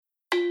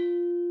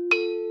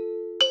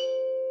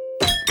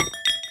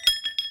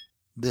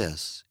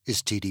This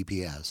is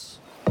TDPS.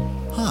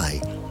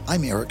 Hi,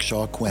 I'm Eric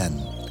Shaw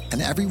Quinn,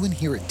 and everyone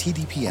here at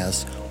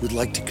TDPS would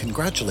like to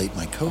congratulate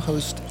my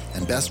co-host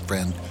and best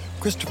friend,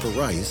 Christopher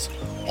Rice,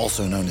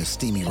 also known as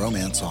steamy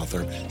romance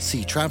author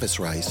C. Travis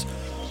Rice,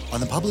 on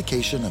the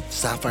publication of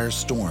Sapphire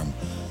Storm,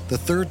 the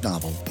third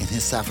novel in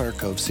his Sapphire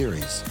Cove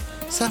series.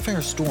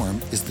 Sapphire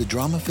Storm is the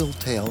drama-filled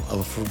tale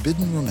of a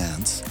forbidden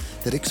romance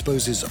that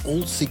exposes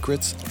old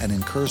secrets and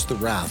incurs the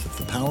wrath of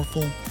the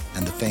powerful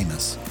and the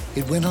famous.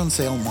 It went on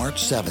sale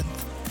March 7th,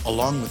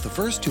 along with the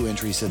first two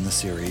entries in the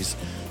series,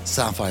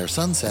 Sapphire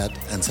Sunset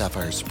and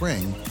Sapphire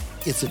Spring.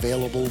 It's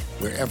available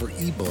wherever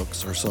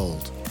ebooks are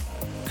sold.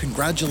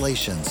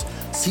 Congratulations,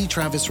 C.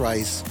 Travis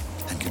Rice,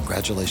 and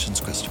congratulations,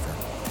 Christopher.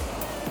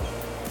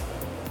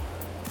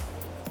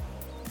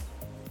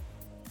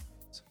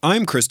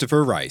 I'm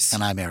Christopher Rice.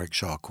 And I'm Eric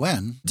Shaw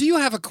Quinn. Do you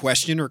have a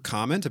question or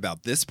comment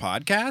about this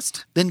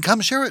podcast? Then come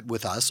share it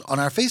with us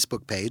on our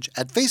Facebook page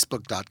at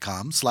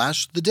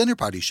facebook.com/The Dinner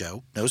Party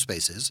Show, no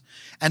spaces,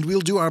 and we'll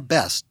do our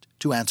best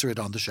to answer it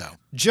on the show.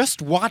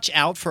 Just watch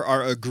out for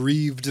our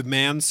aggrieved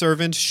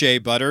manservant, Shea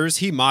Butters.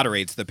 He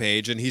moderates the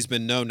page, and he's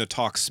been known to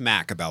talk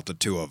smack about the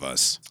two of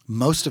us.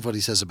 Most of what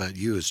he says about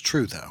you is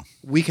true, though.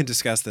 We can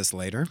discuss this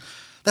later.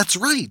 That's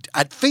right,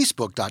 at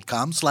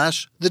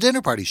facebook.com/The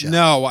Dinner Party Show.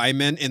 No, I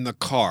meant in the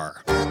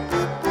car.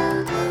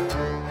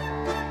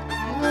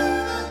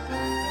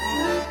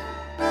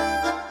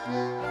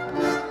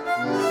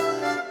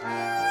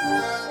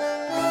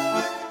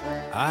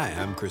 Hi,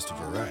 I'm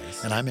Christopher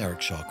Rice. And I'm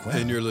Eric Shaw Quinn.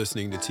 And you're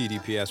listening to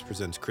TDPS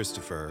Presents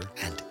Christopher.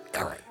 And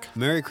Eric.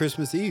 Merry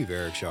Christmas Eve,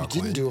 Eric Shaw Quinn.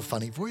 You didn't do a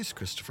funny voice,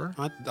 Christopher.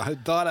 I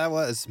thought I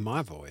was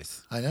my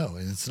voice. I know,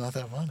 and it's not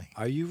that funny.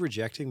 Are you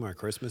rejecting my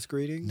Christmas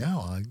greeting?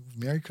 No,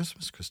 Merry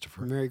Christmas,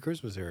 Christopher. Merry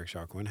Christmas, Eric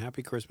Shaw Quinn.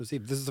 Happy Christmas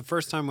Eve. This is the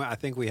first time I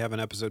think we have an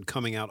episode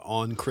coming out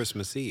on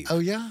Christmas Eve. Oh,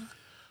 yeah?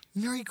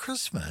 Merry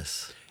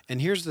Christmas. And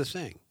here's the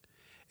thing.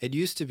 It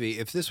used to be,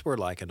 if this were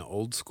like an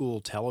old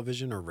school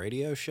television or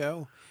radio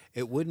show,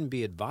 it wouldn't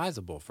be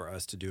advisable for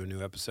us to do a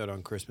new episode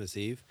on Christmas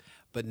Eve.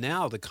 But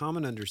now the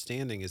common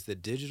understanding is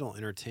that digital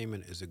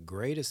entertainment is a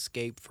great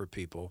escape for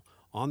people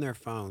on their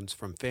phones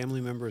from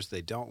family members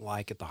they don't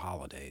like at the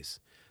holidays.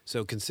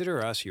 So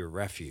consider us your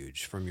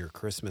refuge from your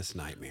Christmas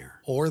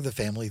nightmare. Or the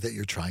family that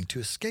you're trying to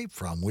escape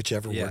from,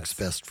 whichever works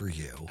best for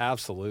you.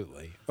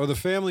 Absolutely. Or the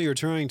family you're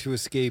trying to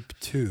escape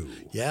to.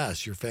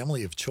 Yes, your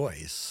family of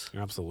choice.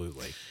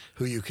 Absolutely.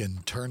 Who you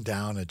can turn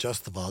down,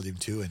 adjust the volume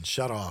to, and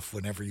shut off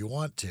whenever you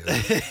want to.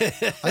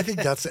 I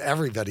think that's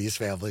everybody's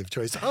family of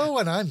choice. Oh,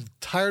 and I'm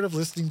tired of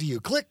listening to you.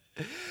 Click.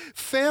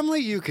 Family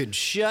you can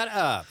shut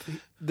up.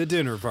 The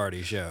Dinner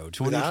Party Show,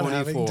 2024. Without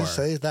having to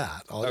say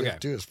that. All you Okay. have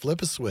to do is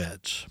flip a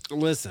switch.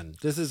 Listen,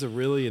 this is a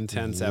really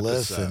intense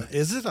episode. Listen,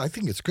 is it? I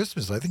think it's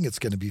Christmas. I think it's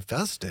going to be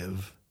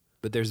festive.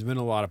 But there's been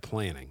a lot of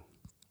planning.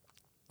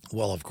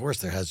 Well, of course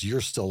there has.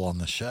 You're still on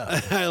the show.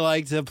 I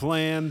like to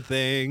plan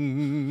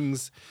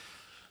things.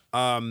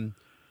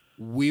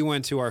 We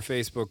went to our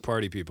Facebook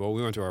party people.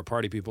 We went to our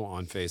party people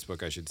on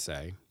Facebook, I should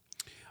say.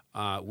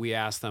 We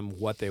asked them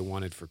what they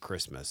wanted for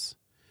Christmas,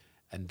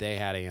 and they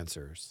had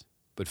answers.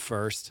 But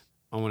first,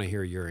 I want to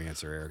hear your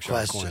answer, Eric.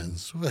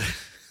 Questions. What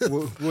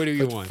do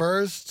you want?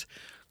 First,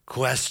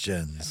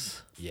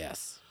 questions.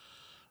 Yes.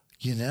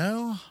 You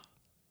know,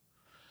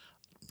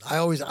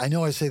 I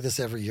know I say this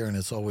every year, and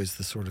it's always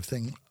the sort of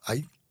thing.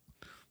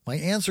 My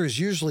answer is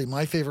usually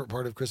my favorite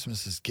part of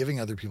Christmas is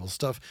giving other people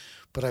stuff,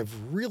 but I've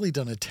really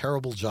done a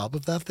terrible job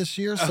of that this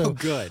year. So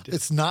good.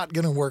 It's not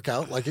going to work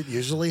out like it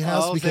usually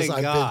has because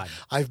thank God.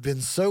 I've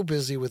been so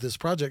busy with this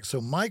project. So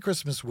my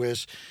Christmas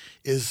wish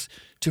is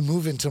to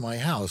move into my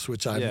house,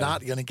 which I'm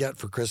not going to get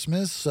for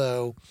Christmas.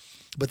 So,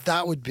 but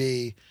that would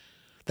be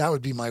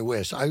my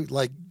wish. I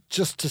like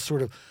just to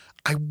sort of.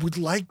 I would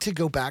like to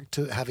go back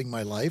to having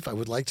my life. I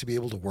would like to be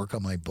able to work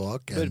on my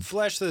book. But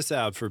flesh this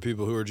out for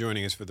people who are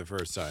joining us for the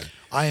first time.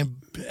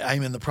 I'm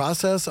in the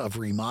process of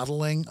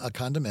remodeling a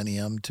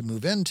condominium to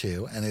move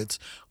into, and it's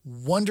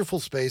wonderful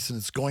space, and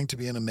it's going to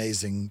be an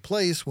amazing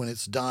place when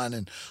it's done.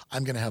 And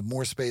I'm going to have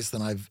more space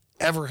than I've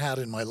ever had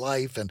in my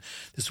life, and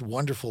this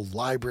wonderful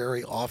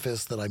library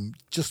office that I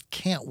just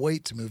can't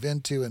wait to move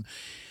into. And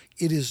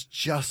it is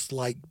just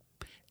like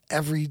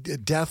every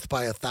death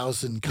by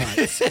 1,000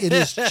 cuts. It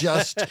is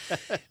just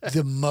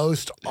the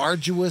most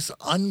arduous,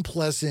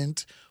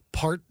 unpleasant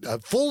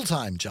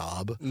full-time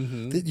job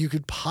that you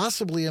could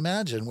possibly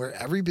imagine, where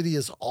everybody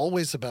is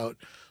always about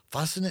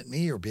fussing at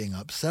me or being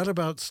upset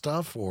about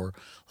stuff or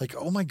like,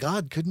 oh my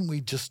God, couldn't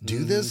we just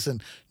do this?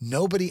 And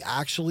nobody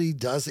actually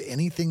does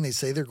anything they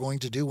say they're going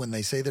to do when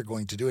they say they're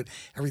going to do it.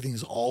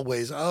 Everything's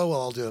always, oh,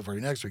 well, I'll do it for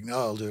you next week. No,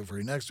 I'll do it for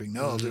you next week.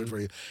 No, I'll do it for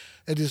you.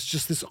 It is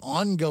just this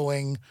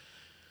ongoing.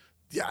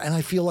 Yeah, and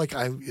I feel like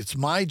it's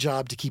my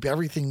job to keep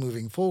everything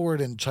moving forward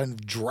and trying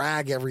to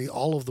drag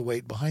all of the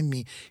weight behind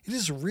me. It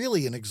is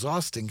really an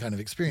exhausting kind of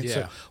experience.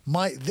 Yeah.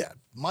 So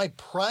my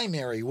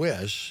primary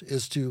wish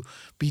is to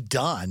be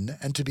done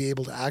and to be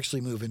able to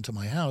actually move into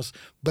my house.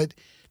 But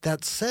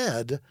that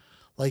said,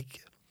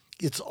 like,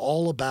 it's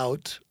all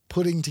about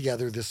putting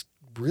together this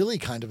really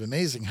kind of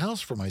amazing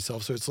house for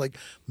myself. So it's like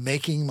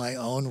making my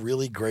own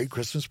really great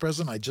Christmas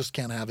present. I just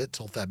can't have it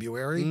till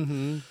February.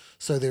 Mm-hmm.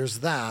 So there's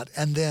that.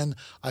 And then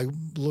I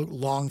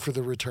long for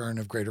the return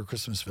of Greater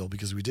Christmasville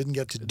because we didn't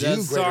get to do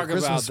Let's Greater talk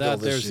about Christmasville that.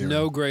 this There's year.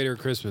 no Greater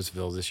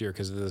Christmasville this year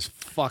because of this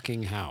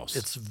fucking house.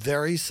 It's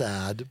very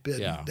sad.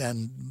 Yeah.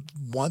 And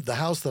the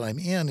house that I'm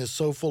in is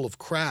so full of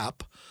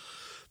crap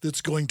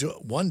that's going to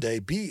one day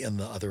be in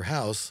the other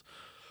house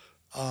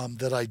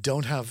that I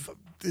don't have.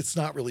 It's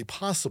not really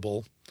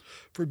possible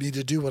for me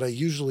to do what I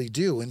usually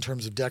do in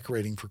terms of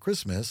decorating for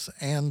Christmas.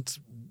 And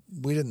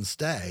we didn't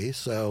stay,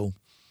 so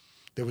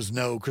there was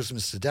no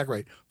Christmas to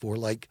decorate for.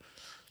 Like,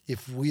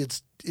 if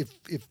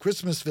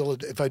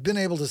Christmasville, if I'd been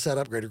able to set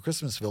up Greater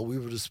Christmasville, we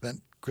would have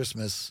spent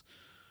Christmas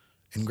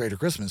in Greater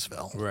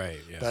Christmasville. right.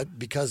 Yeah. But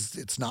because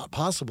it's not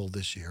possible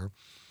this year,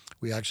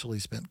 we actually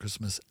spent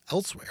Christmas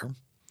elsewhere.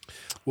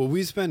 Well,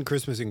 we spent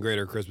Christmas in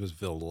Greater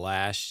Christmasville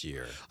last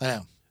year. I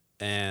know.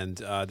 And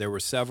there were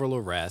several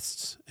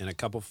arrests and a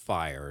couple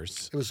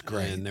fires. It was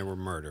great. And there were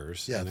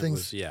murders. Yeah, and things-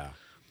 It was, yeah.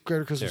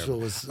 Greater Christmasville Terrible.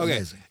 was Okay,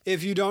 amazing.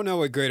 if you don't know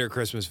what Greater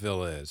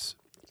Christmasville is,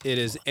 it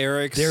is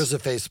Eric's There's a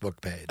Facebook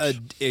page.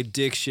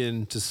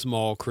 addiction to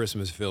small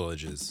Christmas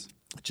villages.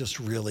 It just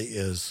really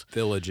is.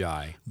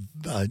 Village-I.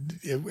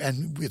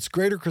 And it's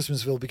Greater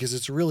Christmasville because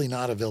it's really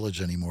not a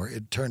village anymore.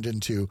 It turned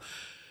into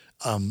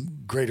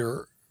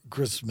Greater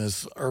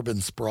Christmas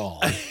urban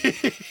sprawl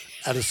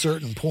at a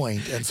certain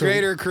point. And so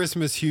Greater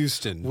Christmas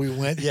Houston. we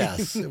went,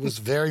 yes, it was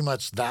very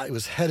much that. It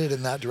was headed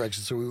in that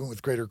direction. So we went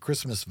with Greater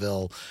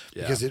Christmasville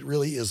because it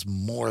really is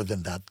more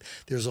than that.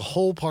 There's a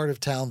whole part of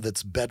town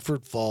that's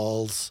Bedford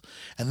Falls.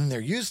 And then there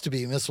used to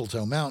be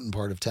Mistletoe Mountain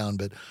part of town,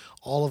 but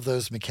all of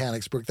those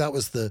mechanics broke. That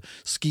was the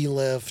ski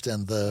lift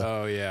and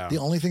Oh, yeah. the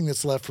only thing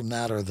that's left from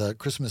that are the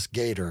Christmas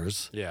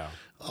Gators. Yeah.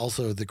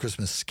 Also the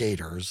Christmas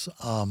Skaters.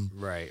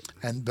 Right.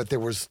 But there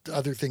was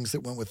other things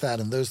that went with that,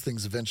 and those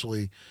things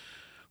eventually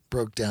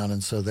broke down,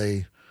 and so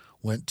they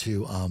went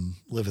to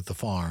live at the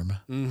farm.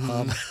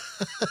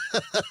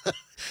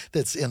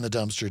 That's in the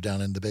dumpster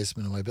down in the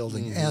basement of my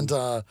building. And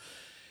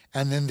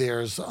then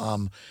there's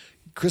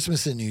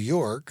Christmas in New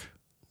York,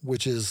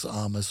 which is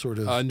a sort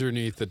of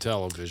Underneath the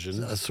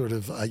television. it's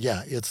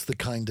the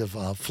kind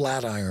of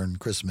Flatiron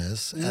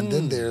Christmas. And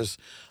then there's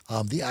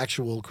the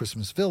actual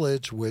Christmas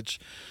Village, which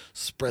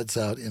spreads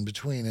out in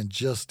between. And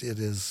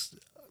it's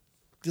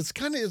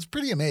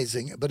pretty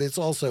amazing, but it's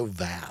also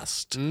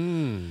vast.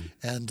 And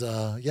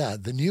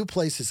the new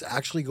place is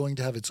actually going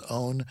to have its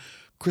own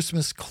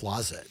Christmas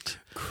closet.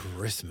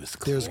 Christmas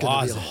closet. There's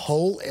going to be a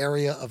whole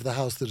area of the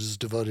house that is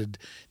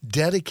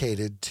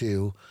dedicated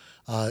to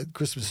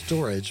Christmas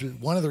storage.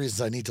 One of the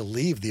reasons I need to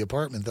leave the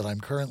apartment that I'm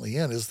currently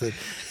in is that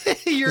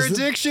Your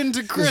addiction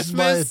to Christmas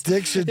my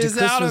addiction to is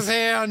out of Christmas.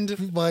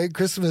 hand. My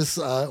Christmas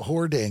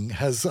hoarding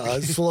has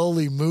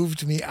slowly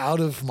moved me out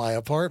of my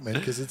apartment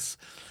because it's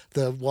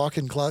the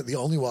walk-in closet. The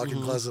only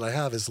walk-in closet I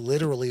have is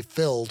literally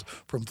filled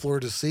from floor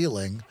to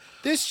ceiling.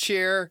 This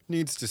chair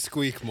needs to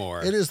squeak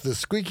more. It is the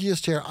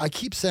squeakiest chair. I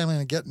keep saying I'm going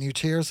to get new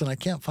chairs, and I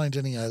can't find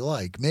any I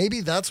like. Maybe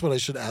that's what I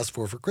should ask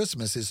for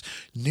Christmas is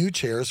new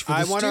chairs for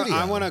the studio.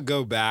 I want to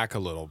go back a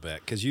little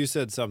bit because you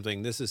said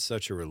something. This is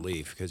such a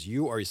relief because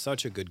you are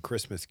such a good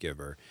Christmas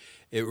giver.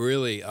 It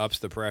really ups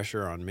the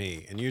pressure on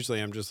me. And usually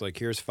I'm just like,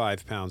 here's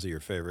 5 pounds of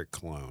your favorite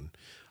cologne.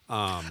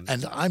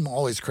 And I'm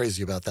always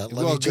crazy about that.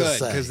 Let Well, me just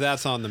good say. because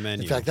that's on the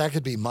menu. In fact, that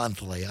could be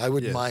monthly. I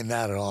wouldn't mind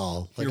that at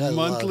all. Like, Your I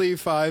love- monthly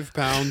 5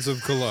 pounds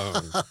of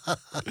cologne.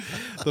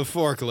 The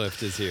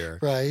forklift is here.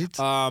 Right.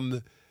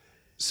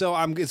 So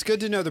it's good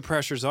to know the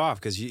pressure's off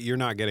because you're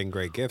not getting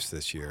great gifts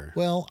this year.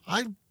 Well,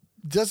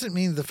 doesn't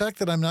mean the fact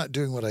that I'm not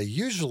doing what I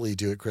usually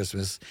do at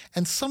Christmas,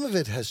 and some of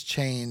it has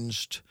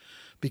changed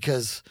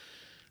because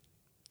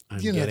I'm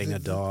getting a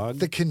dog.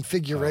 The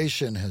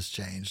configuration has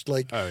changed.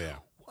 Like, Oh, yeah.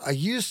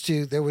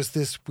 there was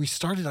this,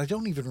 I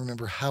don't even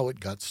remember how it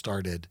got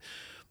started,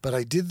 but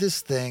I did this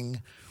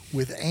thing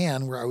with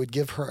Anne where I would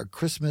give her a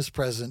Christmas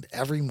present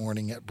every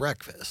morning at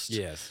breakfast.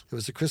 Yes. It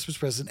was a Christmas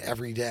present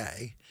every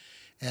day.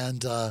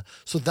 And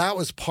so that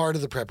was part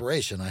of the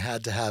preparation I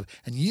had to have.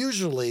 And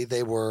usually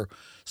they were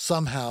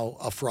somehow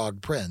a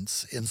frog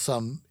prince in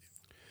some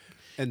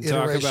And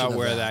talk iteration about of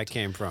where that. that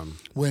came from.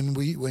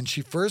 When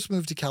she first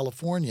moved to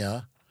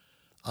California,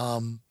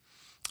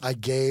 I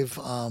gave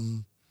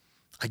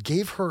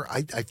her,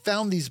 I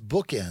found these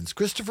bookends.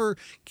 Christopher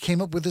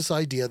came up with this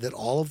idea that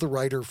all of the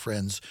writer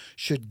friends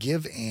should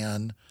give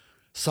Anne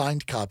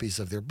signed copies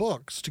of their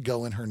books to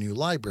go in her new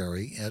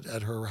library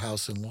at her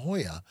house in La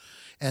Jolla.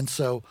 And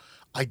so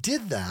I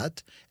did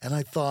that, and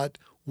I thought,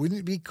 wouldn't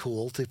it be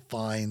cool to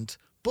find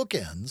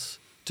bookends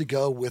to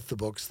go with the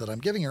books that I'm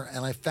giving her?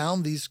 And I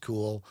found these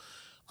cool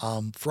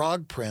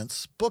frog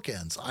prints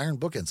bookends, iron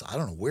bookends. I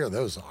don't know where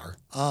those are.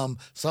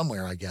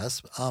 Somewhere, I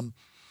guess.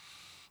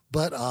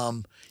 But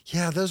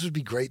those would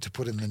be great to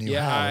put in the new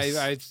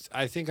house.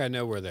 I think I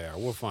know where they are.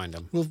 We'll find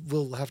them.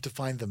 We'll have to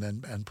find them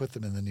and put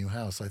them in the new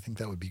house. I think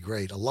that would be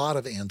great. A lot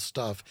of Anne's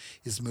stuff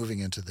is moving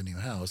into the new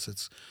house.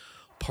 It's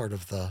part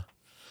of the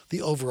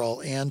the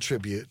overall Anne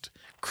tribute.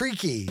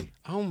 Creaky,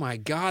 Oh my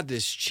God,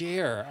 this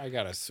chair! I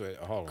gotta switch.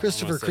 Hold on.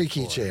 Christopher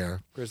Creaky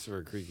chair.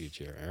 Christopher Creaky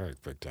chair.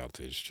 Eric picked out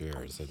these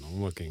chairs, and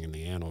I'm looking in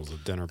the annals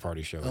of dinner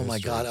party show. Oh my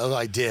history. God! Oh,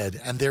 I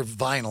did, and they're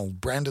vinyl.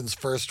 Brandon's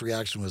first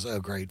reaction was, "Oh,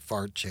 great,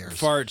 fart chairs."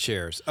 Fart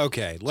chairs.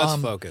 Okay, let's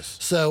focus.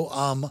 So,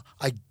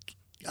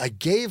 I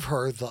gave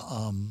her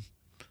the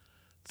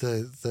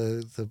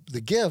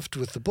gift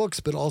with the books,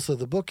 but also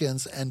the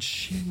bookends, and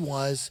she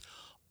was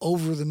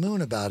over the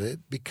moon about it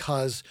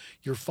because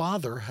your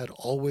father had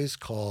always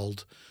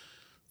called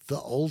the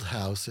old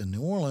house in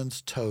New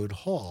Orleans Toad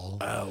Hall.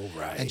 Oh,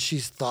 right. And she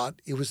thought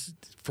it was,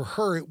 for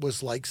her, it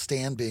was like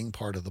Stan being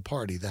part of the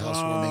party, the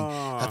housewarming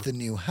at the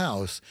new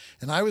house.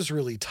 And I was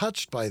really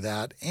touched by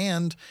that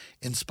and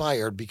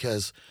inspired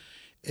because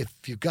if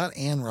you've got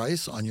Anne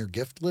Rice on your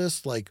gift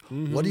list, like,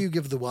 what do you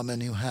give the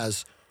woman who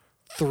has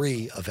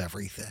 3 of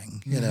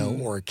everything, you know,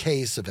 or a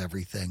case of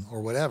everything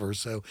or whatever?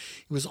 So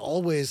it was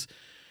always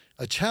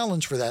a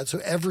challenge for that. So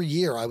every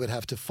year I would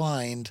have to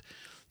find,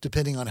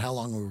 depending on how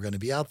long we were going to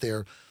be out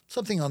there,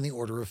 something on the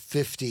order of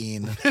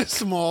 15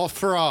 Small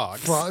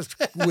frogs. frogs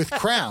with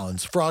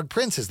crowns, frog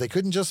princes. They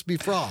couldn't just be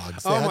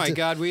frogs. They Oh had my to-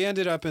 God, we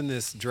ended up in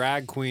this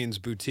drag queen's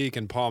boutique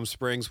in Palm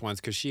Springs once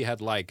because she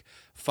had like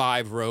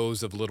 5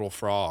 rows of little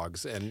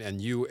frogs,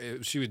 and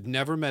she had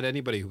never met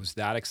anybody who was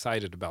that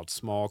excited about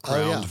small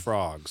crowned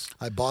frogs.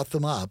 I bought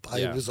them up.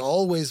 Yeah. I was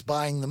always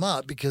buying them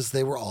up because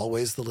they were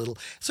always the little.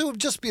 So it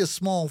would just be a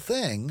small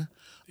thing.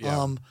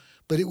 Yeah.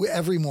 But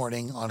every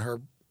morning on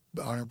her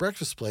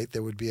breakfast plate,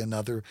 there would be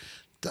another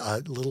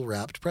little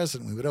wrapped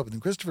present we would open. And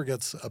Christopher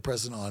gets a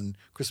present on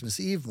Christmas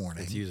Eve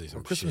morning. It's usually or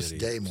some Christmas shitty,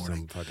 Day some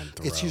morning. fucking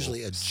It's throw.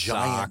 usually a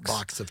giant Socks.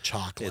 box of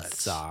chocolates.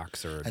 It's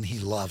socks or And he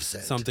loves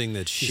it. something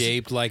that's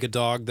shaped like a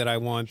dog that I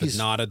want, but he's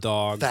not a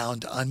dog.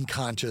 Found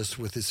unconscious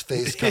with his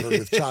face covered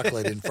with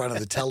chocolate in front of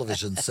the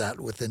television set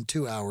within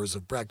 2 hours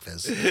of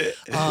breakfast.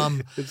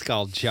 It's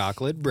called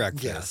Chocolate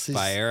Breakfast Yes,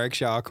 by he's Eric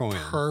Shaw Quinn.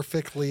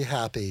 Perfectly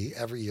happy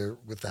every year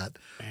with that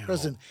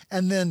present.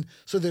 And then,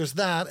 so there's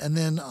that. And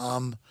then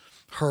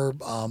her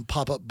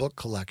pop-up book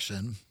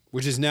collection.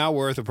 Which is now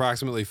worth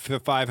approximately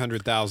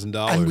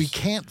 $500,000. And we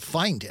can't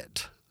find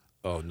it.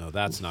 Oh, no,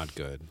 that's not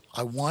good.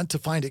 I want to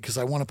find it because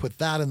I want to put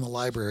that in the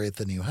library at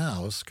the new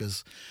house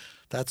because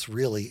that's a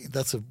real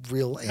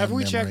Anne Have we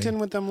memory. checked in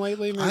with them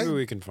lately? Maybe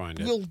we can find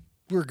it.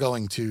 We're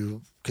going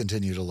to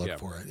continue to look Yeah.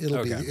 for it.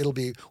 Okay. It'll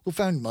be we'll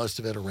find most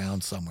of it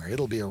around somewhere.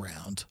 It'll be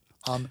around.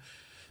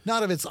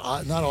 Not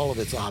all of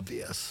it's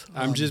obvious.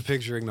 I'm just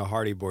picturing the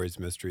Hardy Boys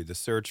mystery, the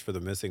search for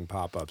the missing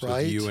pop-ups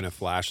Right. with you and a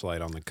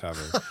flashlight on the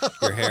cover,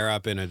 your hair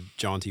up in a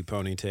jaunty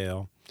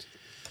ponytail.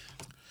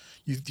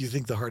 You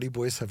think the Hardy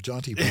Boys have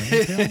jaunty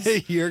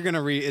ponytails? You're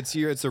gonna it's a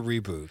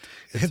reboot.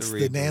 It's a the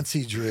reboot.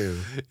 Nancy Drew.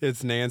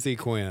 It's Nancy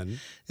Quinn.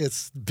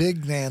 It's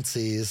Big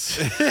Nancy's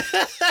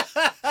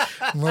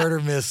murder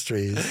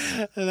mysteries.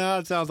 Now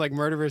it sounds like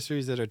murder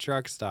mysteries at a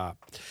truck stop.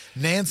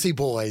 Nancy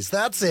Boys.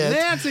 That's it.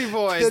 Nancy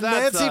Boys. The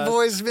that's Nancy us.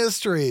 Boys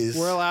mysteries.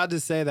 We're allowed to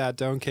say that.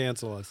 Don't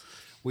cancel us.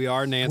 We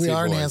are Nancy We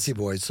are Boys. Nancy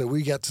Boys, so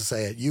we get to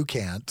say it. You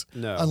can't,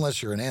 No.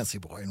 unless you're a Nancy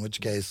boy, in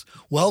which case,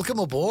 welcome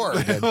aboard.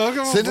 And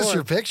Welcome send us aboard.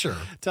 your picture.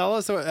 Tell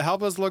us,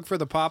 help us look for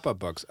the pop-up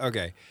books.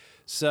 Okay.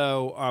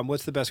 So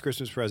what's the best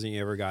Christmas present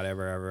you ever got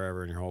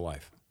ever in your whole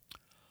life?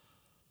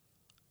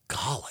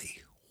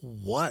 Golly,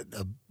 what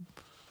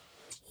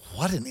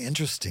an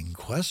interesting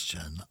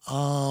question.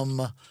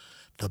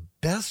 The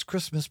best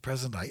Christmas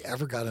present I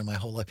ever got in my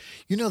whole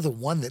life. You know, the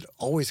one that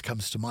always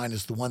comes to mind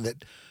is the one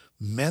that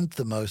meant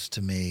the most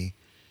to me,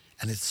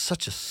 and it's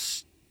such a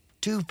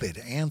stupid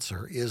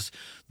answer, is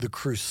the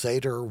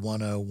Crusader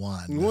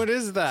 101. What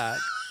is that?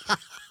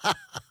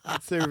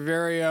 It's their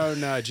very own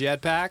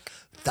jetpack.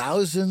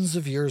 Thousands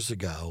of years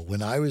ago,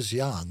 when I was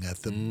young,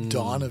 at the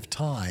dawn of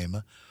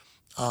time,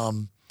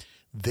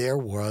 there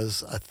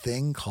was a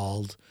thing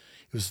called,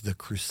 it was the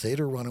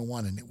Crusader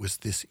 101, and it was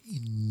this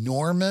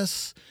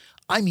enormous,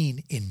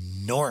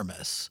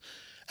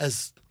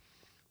 as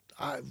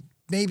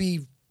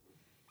maybe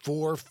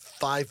 4 or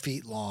 5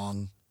 feet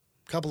long,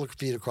 a couple of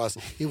feet across.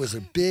 It was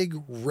a big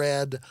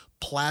red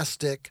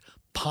plastic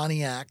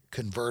Pontiac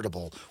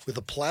convertible with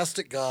a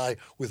plastic guy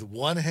with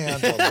one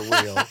hand on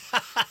the wheel.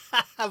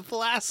 A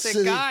plastic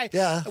City- guy.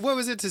 yeah. What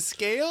was it, to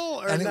scale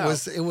or And no?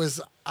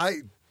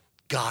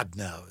 God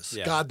knows.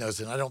 Yeah. God knows.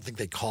 And I don't think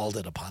they called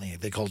it a Pontiac.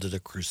 They called it a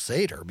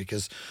Crusader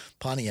because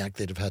Pontiac,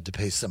 they'd have had to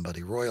pay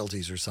somebody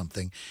royalties or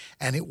something.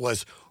 And it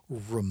was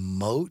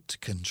remote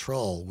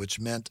control, which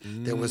meant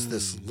there was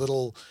this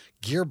little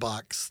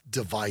gearbox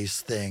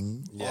device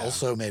thing, Yeah.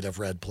 also made of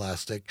red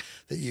plastic,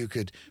 that you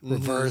could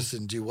reverse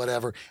and do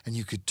whatever. And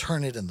you could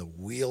turn it and the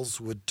wheels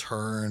would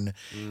turn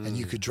and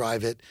you could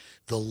drive it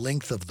the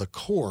length of the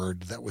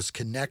cord that was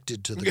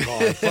connected to the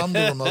car from the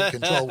remote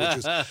control, which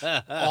was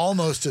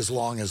almost as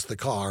long as the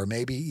car,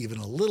 maybe even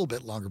a little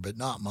bit longer, but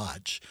not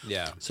much.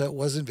 Yeah. So it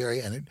wasn't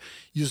and it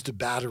used a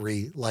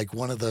battery like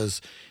one of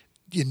those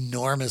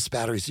enormous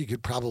batteries you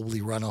could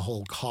probably run a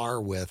whole car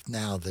with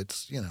now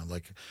that's,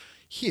 like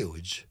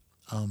huge.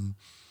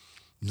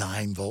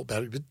 9-volt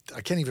battery, but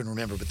I can't even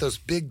remember, but those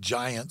big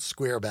giant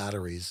square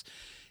batteries.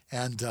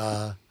 And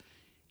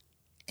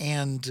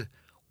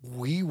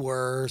we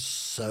were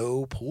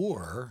so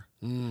poor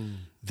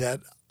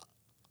that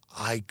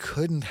I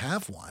couldn't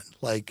have one.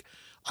 Like,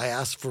 I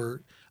asked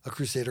for a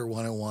Crusader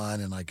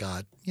 101 and I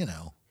got,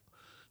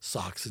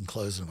 socks and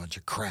clothes and a bunch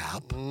of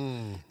crap.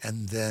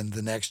 And then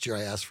the next year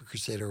I asked for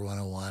Crusader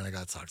 101. I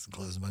got socks and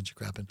clothes and a bunch of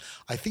crap. And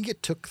I think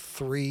it took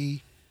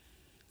 3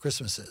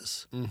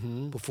 Christmases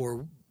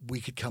before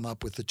we could come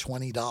up with the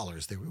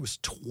 $20. It was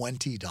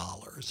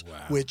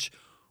 $20, which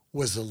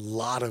was a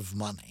lot of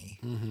money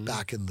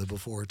back in the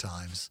before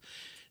times.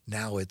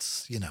 Now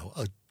it's,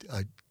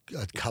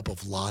 a cup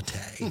of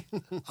latte.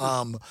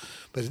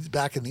 But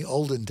back in the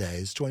olden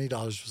days, $20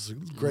 was a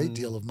great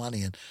deal of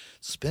money. And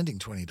spending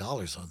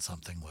 $20 on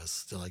something was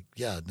still like,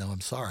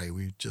 I'm sorry.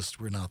 We're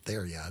not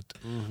there yet.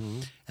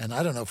 And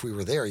I don't know if we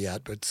were there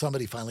yet, but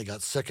somebody finally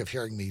got sick of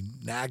hearing me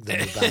nag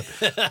them about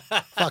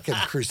fucking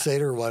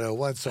Crusader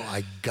 101. So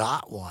I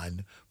got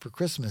one for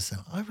Christmas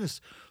and I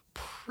was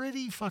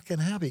pretty fucking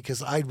happy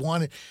because I'd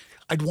wanted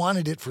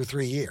it for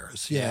 3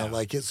 years.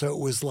 So it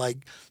was like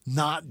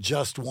not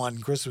just one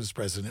Christmas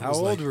present. It How was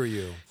old like were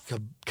you?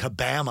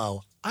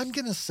 Kabamo. I'm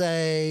going to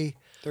say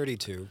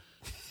 32.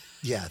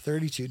 Yeah,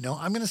 32. No,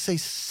 I'm going to say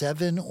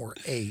 7 or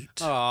 8.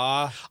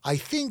 Aw. I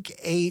think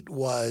 8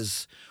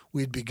 was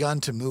we'd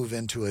begun to move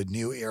into a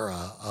new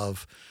era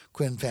of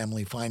Quinn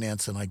Family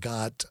Finance, and I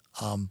got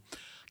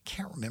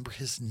can't remember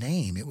his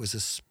name. It was a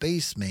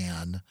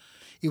spaceman.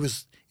 It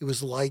was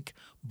like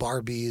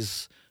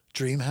Barbie's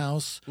Dream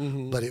House,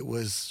 but it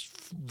was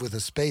with a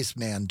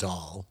spaceman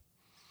doll.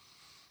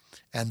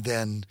 And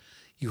then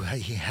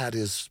he had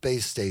his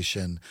space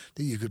station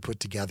that you could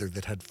put together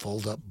that had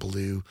fold-up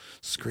blue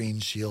screen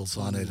shields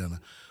on it and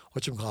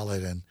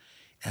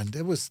and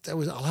it was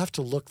I'll have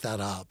to look that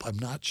up. I'm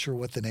not sure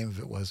what the name of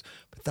it was,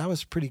 but that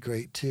was pretty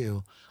great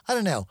too. I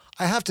don't know.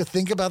 I have to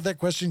think about that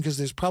question because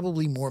there's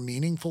probably more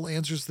meaningful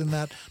answers than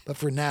that. But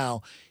for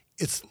now,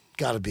 it's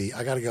got to be.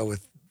 I got to go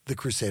with the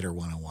Crusader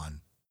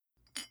 101.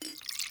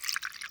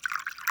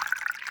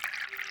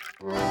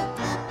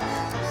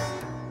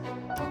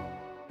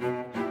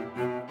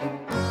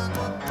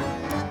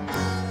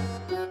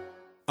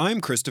 I'm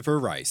Christopher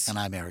Rice. And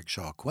I'm Eric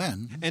Shaw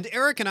Quinn. And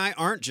Eric and I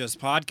aren't just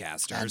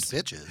podcasters. And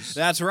bitches.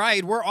 That's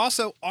right. We're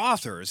also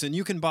authors, and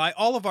you can buy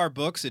all of our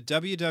books at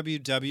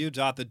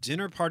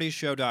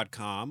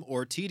www.thedinnerpartyshow.com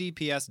or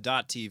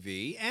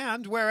tdps.tv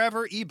and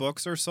wherever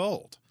ebooks are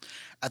sold.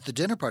 At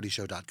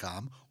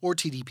thedinnerpartyshow.com or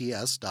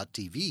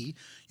tdps.tv,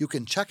 you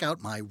can check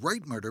out my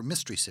Right Murder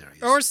mystery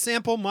series. Or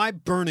sample my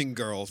Burning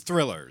Girl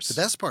thrillers. The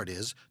best part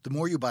is, the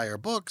more you buy our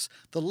books,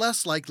 the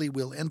less likely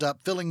we'll end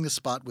up filling the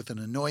spot with an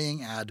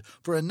annoying ad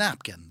for a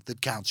napkin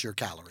that counts your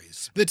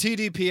calories. The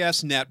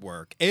TDPS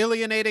Network,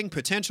 alienating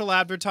potential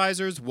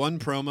advertisers one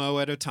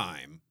promo at a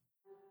time.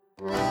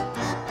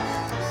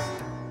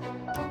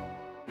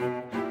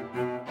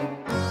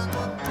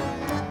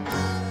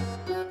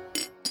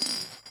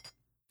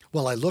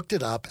 Well, I looked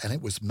it up, and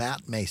it was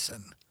Matt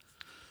Mason.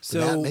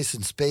 So Matt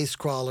Mason space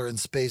crawler and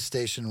space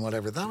station,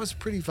 whatever. That was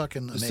pretty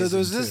fucking amazing. So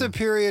was this too. a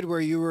period where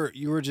you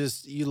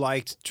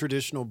liked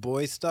traditional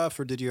boy stuff,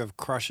 or did you have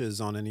crushes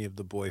on any of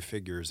the boy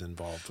figures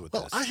involved with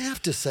Well, this? I have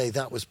to say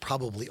that was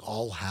probably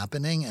all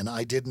happening, and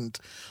I didn't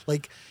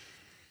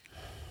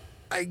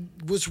I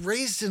was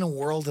raised in a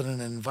world and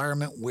an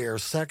environment where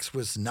sex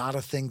was not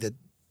a thing that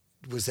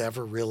was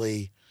ever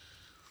really,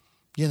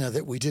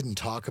 that we didn't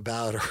talk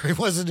about, or it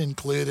wasn't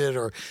included,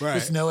 or Right.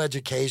 there's no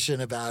education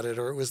about it,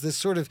 or it was this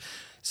sort of.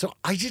 So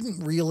I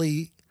didn't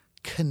really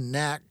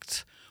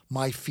connect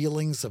my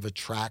feelings of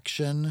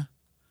attraction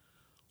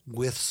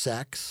with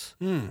sex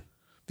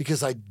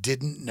because I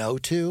didn't know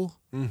to.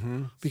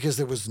 Because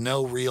there was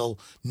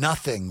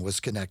nothing was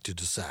connected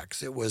to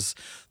sex. It was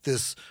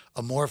this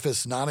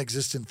amorphous,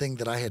 non-existent thing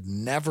that I had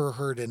never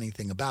heard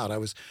anything about. I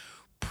was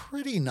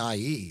pretty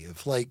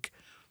naive.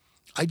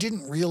 I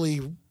didn't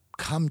really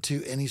come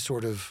to any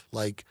sort of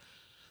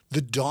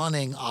the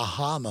dawning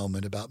aha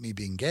moment about me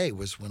being gay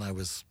was when I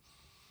was,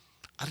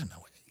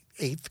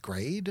 8th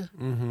grade.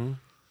 And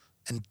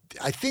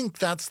I think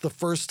that's the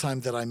first time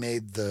that I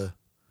made the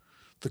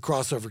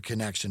crossover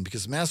connection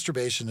because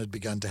masturbation had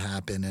begun to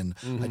happen and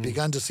I'd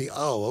begun to see,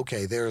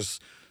 okay, there's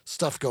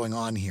stuff going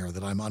on here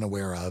that I'm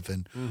unaware of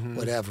and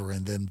whatever.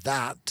 And then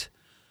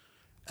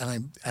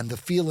and the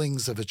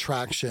feelings of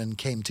attraction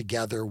came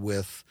together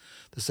with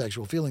the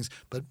sexual feelings.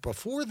 But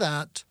before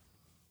that,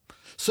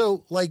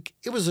 so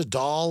it was a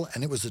doll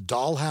and it was a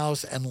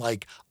dollhouse and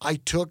I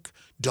took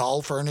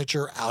doll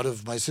furniture out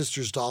of my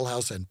sister's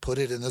dollhouse and put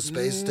it in the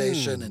space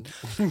station. And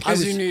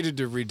Because you needed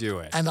to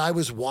redo it. And I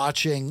was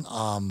watching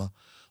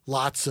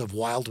lots of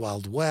Wild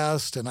Wild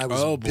West, and I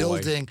was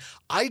building.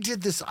 I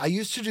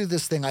used to do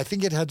this thing. I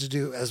think it had to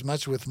do as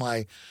much with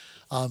my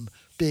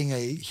being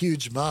a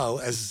huge mo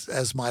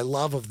as my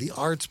love of the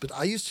arts. But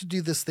I used to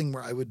do this thing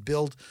where I would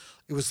build.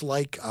 It was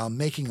like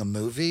making a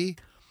movie.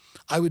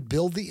 I would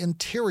build the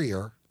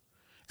interior,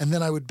 and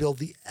then I would build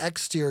the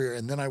exterior,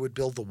 and then I would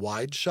build the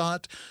wide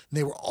shot. And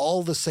they were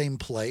all the same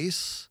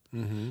place.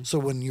 Mm-hmm. So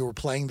when you were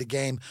playing the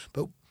game,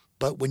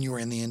 but when you were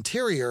in the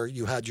interior,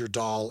 you had your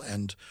doll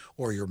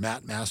or your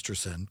Matt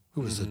Masterson,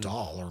 who was a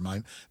doll, or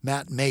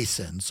Matt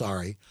Mason,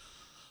 sorry.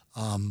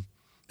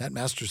 Matt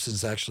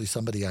Masterson's actually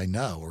somebody I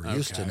know or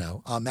used to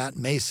know. Matt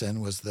Mason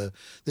was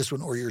this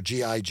one, or your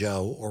G.I.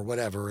 Joe or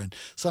whatever. And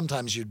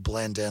sometimes you'd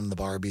blend in the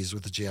Barbies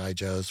with the G.I.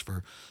 Joes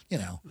for,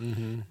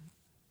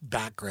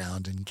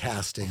 background and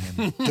casting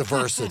and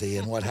diversity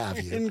and what have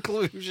you.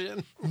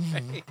 Inclusion.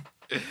 Right.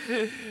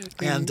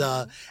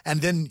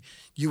 And then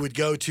you would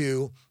go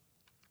to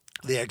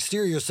the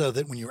exterior so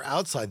that when you were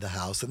outside the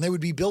house, and they would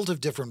be built of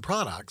different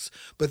products,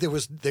 but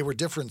they were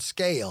different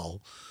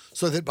scale,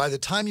 so that by the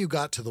time you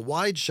got to the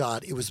wide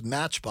shot, it was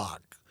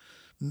Matchbox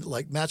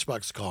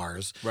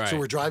cars. Right. So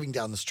we're driving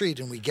down the street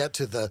and we get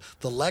to the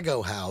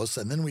Lego house,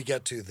 and then we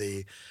get to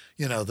the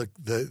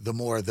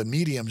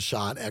medium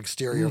shot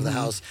exterior of the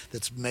house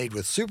that's made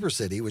with Super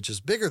City, which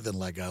is bigger than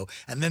Lego.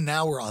 And then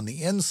now we're on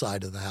the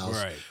inside of the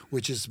house, Right.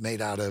 which is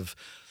made out of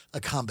a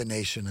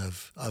combination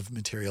of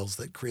materials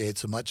that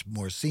creates a much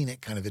more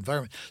scenic kind of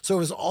environment. So I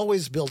was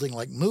always building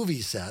like movie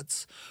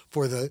sets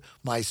for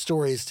my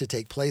stories to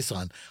take place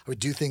on. I would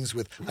do things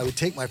I would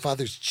take my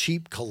father's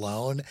cheap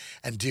cologne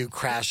and do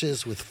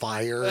crashes with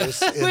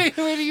fires. Wait,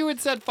 you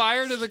would set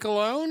fire to the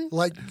cologne?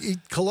 Like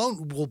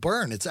cologne will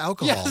burn. It's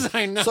alcohol. Yes,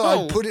 I know.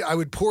 So I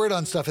would pour it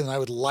on stuff, and then I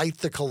would light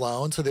the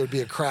cologne. So there would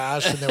be a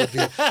crash, and there would be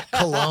a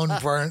cologne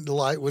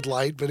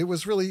light. But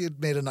it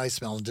made a nice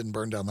smell and didn't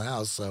burn down the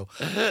house. So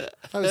I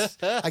was,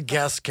 I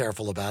guess,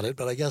 careful about it.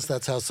 But I guess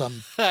that's how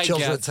some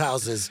children's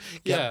houses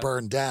get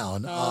burned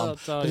down.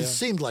 But it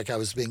seemed like I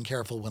was being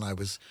careful when I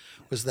was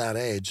that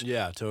age.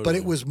 Yeah, totally. But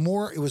it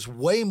was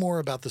way more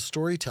about the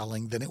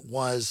storytelling than it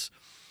was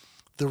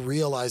the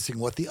realizing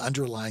what the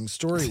underlying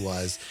story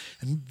was.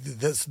 And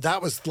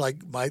that was like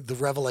the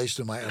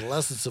revelation of my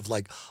adolescence of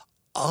like,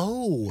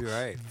 oh,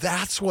 right.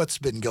 That's what's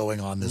been going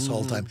on this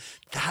whole time.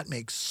 That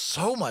makes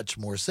so much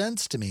more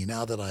sense to me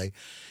now that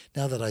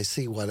I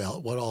see what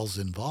all's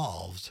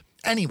involved.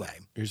 Anyway,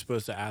 You're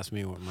supposed to ask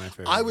me what my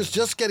favorite I was is.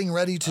 just getting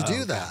ready to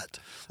do that.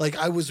 Like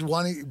I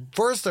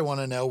want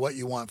to know what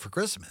you want for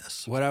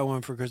Christmas. What I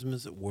want for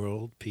Christmas is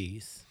world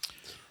peace.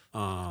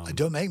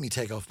 Don't make me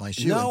take off my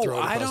shoe No, and throw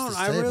it I across don't. the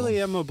table. I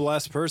really am a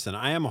blessed person.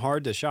 I am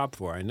hard to shop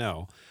for, I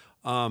know.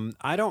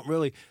 I don't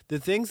really. The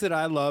things that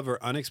I love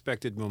are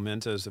unexpected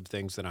mementos of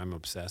things that I'm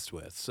obsessed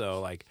with.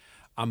 So like,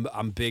 I'm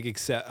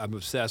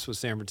obsessed with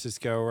San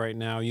Francisco right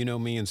now. You know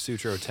me and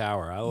Sutro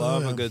Tower. I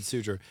love a good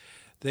Sutro.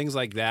 Things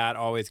like that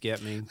always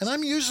get me. And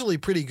I'm usually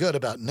pretty good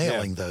about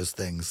nailing those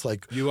things.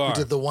 Like You are. we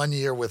did the one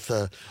year with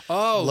the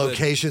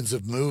locations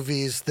of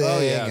movies thing.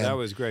 Oh yeah, and, that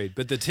was great.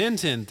 But the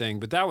Tintin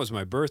thing, but that was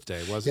my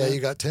birthday, wasn't it? Yeah,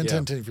 you got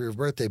 10 for your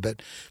birthday,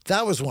 but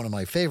that was one of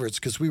my favorites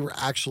because we were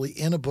actually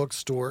in a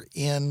bookstore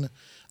in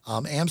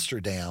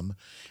Amsterdam,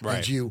 Right.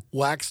 and you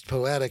waxed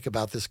poetic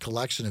about this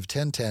collection of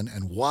Tintin,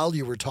 and while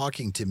you were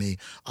talking to me,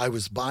 I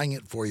was buying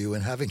it for you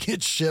and having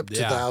it shipped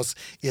to the house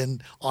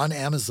on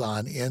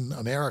Amazon in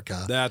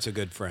America. That's a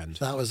good friend.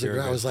 That was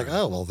I was like,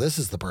 oh, well, this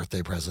is the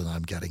birthday present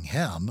I'm getting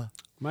him.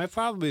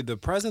 Probably the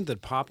present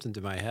that popped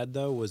into my head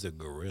though was a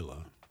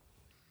gorilla.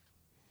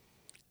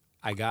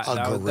 I got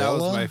that was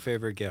gorilla? my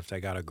favorite gift. I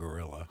got a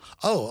gorilla.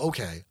 Oh,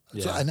 okay.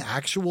 So Yeah. an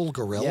actual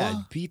gorilla? Yeah,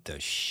 it beat the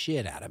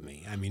shit out of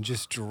me. I mean,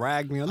 just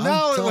dragged me on. I'm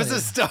No, it telling was you. a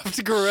stuffed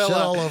Shit gorilla.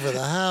 all over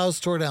the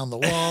house, tore down the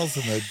walls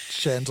and the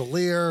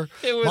chandelier.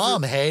 It was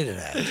Mom hated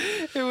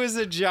it. It was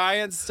a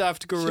giant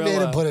stuffed She gorilla.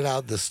 made him put it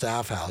out in the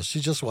staff house. She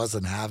just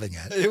wasn't having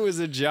it. It was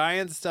a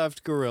giant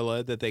stuffed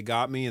gorilla that they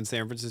got me in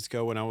San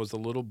Francisco when I was a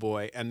little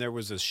boy, and there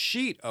was a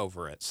sheet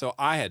over it, so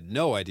I had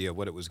no idea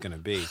what it was going to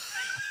be.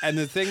 And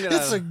the thing that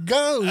It's a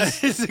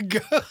ghost. it's a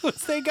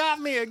ghost. They got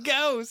me a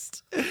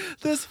ghost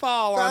this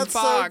fall on That's so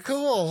Fox.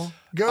 cool.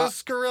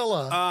 Ghost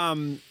gorilla.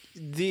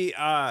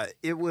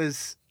 It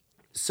was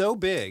so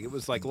big, it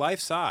was like life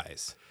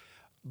size.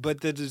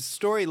 But the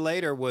story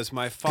later was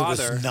my It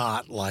father. was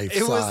not life It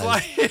size. was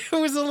like it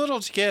was a little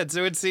kid,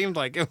 so it seemed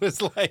like it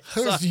was like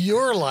It was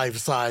your life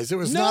size. It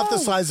was not the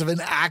size of an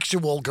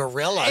actual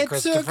gorilla, it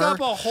Christopher. took up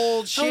a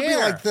whole That would be chair.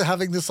 like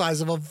having the size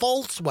of a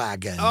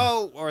Volkswagen.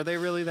 Oh, are they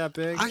really that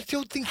big? I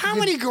don't think. How you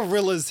many could-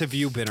 gorillas have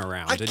you been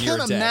around I in your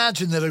can't day?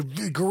 imagine that a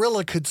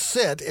gorilla could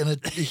sit in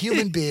a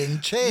human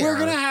being chair. We're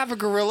gonna have a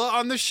gorilla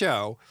on the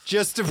show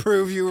just to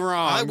prove you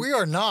wrong. We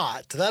are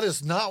not. That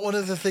is not one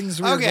of the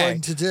things we're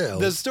going to do.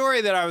 The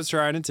story that I was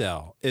trying to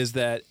tell is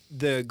that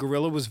the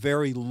gorilla was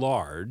very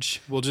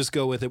large. We'll just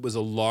go with it was a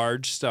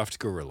large stuffed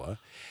gorilla.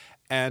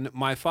 And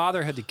my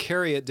father had to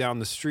carry it down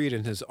the street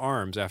in his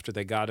arms after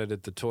they got it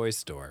at the toy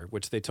store,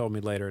 which they told me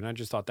later. And I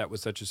just thought that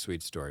was such a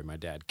sweet story, my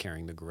dad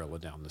carrying the gorilla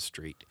down the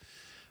street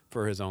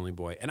for his only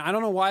boy. And I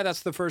don't know why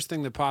that's the first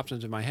thing that popped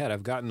into my head.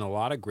 I've gotten a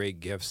lot of great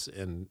gifts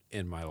in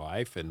my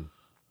life, and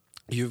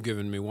you've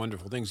given me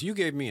wonderful things. You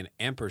gave me an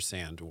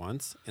ampersand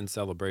once in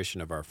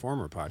celebration of our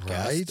former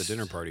podcast, Right. the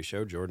Dinner Party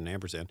Show, Jordan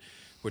Ampersand,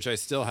 which I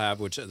still have,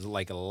 which is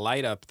like a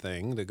light up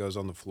thing that goes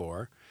on the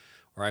floor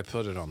Or I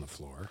put it on the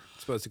floor.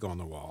 It's supposed to go on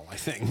the wall, I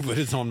think, but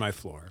it's on my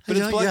floor. But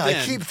Yeah, it's plugged in.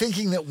 I keep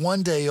thinking that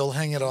one day you'll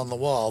hang it on the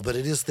wall, but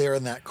it is there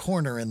in that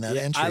corner in that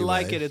entryway. I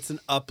like it. It's an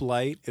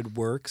uplight. It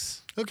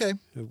works. Okay.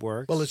 It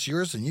works. Well, it's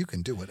yours, and you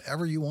can do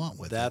whatever you want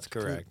with it. That's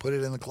correct. Put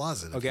it in the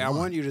closet. Okay, I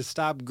want you to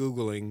stop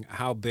Googling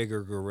how big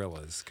are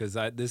gorillas, because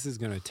this is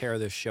going to tear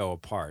this show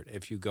apart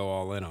if you go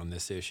all in on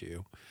this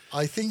issue.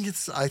 I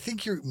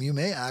think you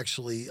may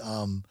actually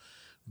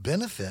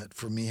benefit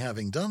from me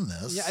having done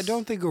this. Yeah, I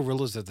don't think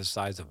gorillas are the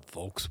size of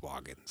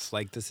Volkswagens.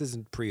 Like, this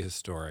isn't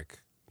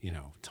prehistoric,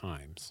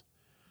 times.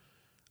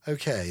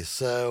 Okay,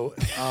 so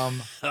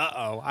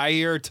Uh-oh, I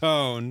hear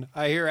tone.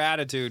 I hear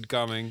attitude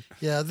coming.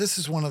 yeah, this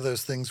is one of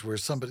those things where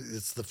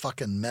it's the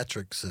fucking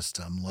metric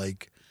system.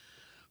 Like,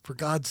 for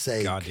God's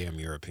sake. Goddamn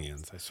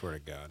Europeans, I swear to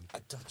God.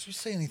 Don't you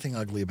say anything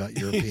ugly about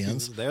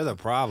Europeans. They're the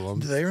problem.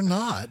 They're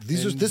not.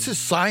 This is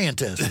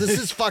scientists. This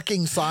is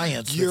fucking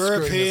science. that's screwing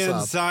this European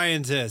up.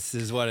 scientists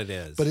is what it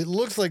is. But it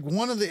looks like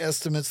one of the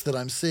estimates that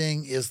I'm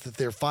seeing is that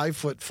they're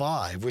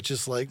 5'5", which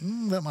is like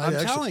that might I'm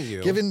actually, telling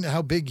you. given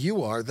how big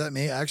you are, that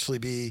may actually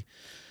be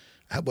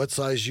what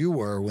size you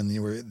were when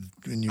you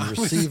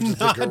received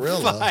the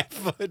gorilla.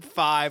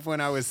 5'5" when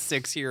I was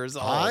 6 years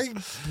old. I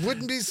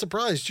wouldn't be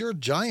surprised. You're a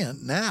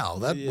giant now.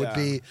 That would Yeah.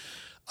 be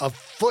a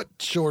foot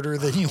shorter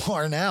than you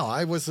are now.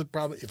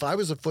 If I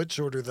was a foot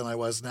shorter than I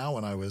was now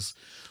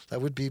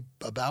that would be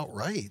about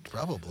right,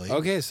 probably.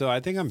 Okay, so I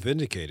think I'm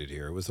vindicated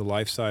here. It was a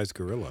life-size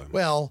gorilla.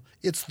 Well,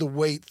 it's the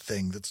weight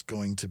thing that's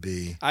going to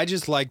be I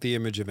just like the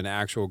image of an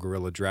actual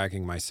gorilla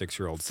dragging my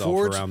 6-year-old self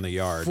around the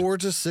yard. 4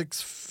 to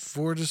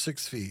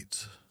 6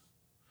 feet.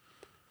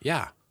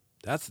 Yeah,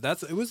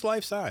 it was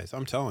life-size.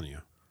 I'm telling you.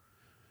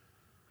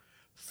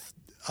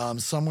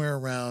 Somewhere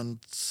around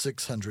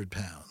 600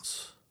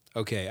 pounds.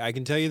 Okay, I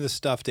can tell you the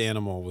stuffed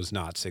animal was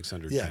not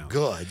 600 Yeah, pounds.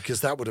 good,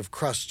 because that would have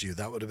crushed you.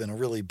 That would have been a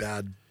really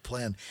bad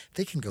plan.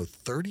 They can go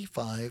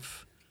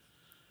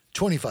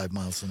 25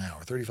 miles an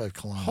hour, 35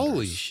 kilometers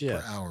Holy shit.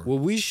 per hour. Well,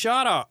 we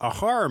shot a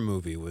horror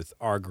movie with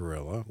our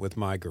gorilla, with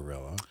my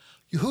gorilla.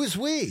 Who's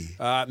we?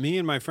 Me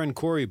and my friend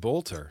Corey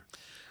Bolter.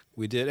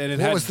 We did,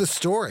 and What was the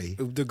story?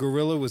 The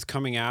gorilla was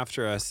coming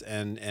after us,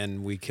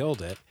 and we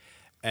killed it.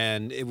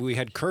 And we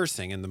had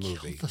cursing in the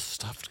movie. The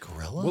stuffed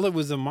gorilla? Well, it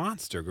was a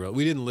monster gorilla.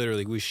 We didn't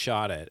literally, we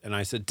shot it. And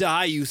I said,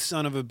 "Die, you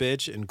son of a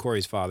bitch." And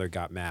Corey's father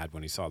got mad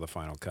when he saw the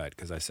final cut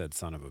because I said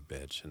son of a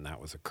bitch. And that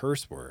was a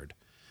curse word.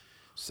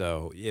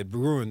 So it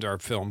ruined our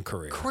film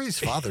career. Corey's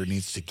father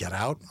needs to get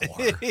out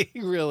more.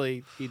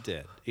 he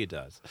did. He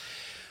does.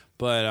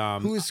 But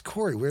Who is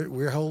Corey?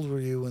 How old were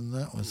you when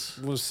that was?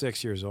 was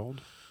 6 years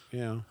old.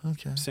 Yeah.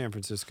 Okay. San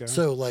Francisco.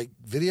 So, like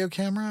video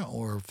camera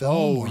or film?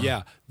 Oh, or-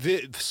 yeah.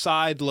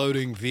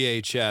 Side-loading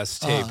VHS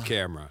tape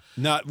camera.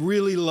 Not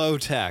really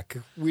low-tech.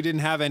 We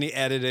didn't have any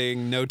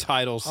editing, no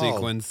title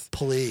sequence. Oh,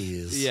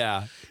 please.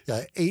 Yeah.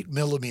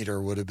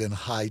 8mm would have been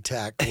high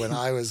tech when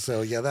I was.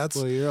 So yeah, that's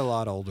Well, you're a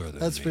lot older than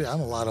that's me. pretty. I'm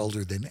a lot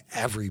older than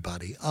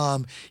everybody.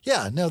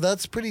 Yeah, no,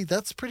 that's pretty.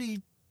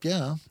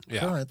 Yeah,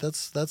 Yeah. current.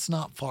 That's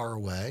not far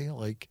away.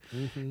 Like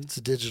it's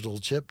a digital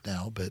chip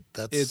now, but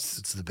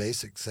it's the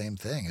basic same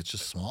thing. It's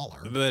just smaller.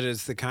 But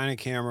it's the kind of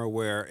camera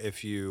where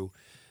if you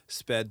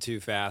sped too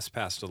fast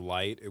past a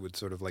light, it would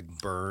sort of like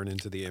burn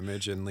into the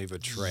image and leave a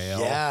trail.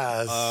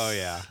 Yes. Oh,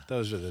 yeah.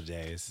 Those are the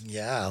days.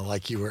 Yeah,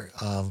 like you were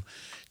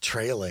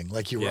trailing,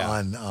 like you were Yeah.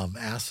 on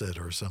acid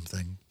or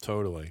something.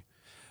 Totally.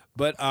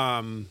 But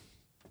I'm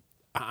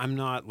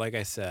not, like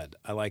I said,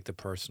 I like the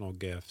personal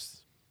gifts.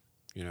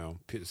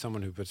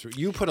 Someone who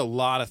you put a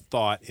lot of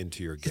thought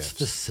into your It's gifts.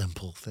 the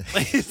simple thing.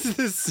 It's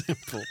the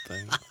simple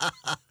thing.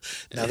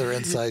 Another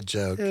inside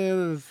joke.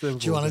 Do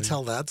you want to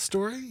tell that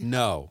story?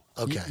 No.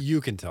 Okay. You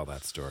can tell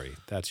that story.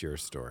 That's your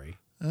story.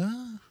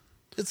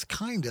 It's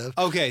kind of.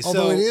 Okay,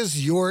 Although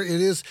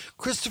so-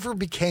 Christopher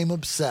became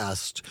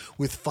obsessed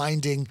with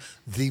finding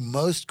the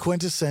most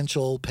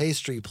quintessential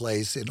pastry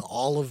place in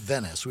all of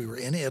Venice. We were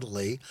in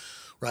Italy,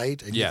 right?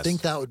 And Yes. you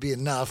think that would be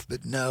enough,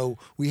 but no,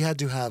 we had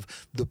to have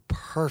the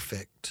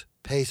perfect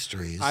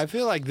pastries. I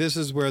feel like this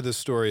is where the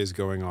story is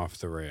going off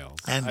the rails.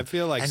 And- I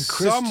feel like and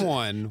Christ-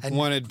 someone and-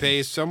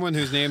 wanted someone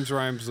whose name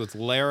rhymes with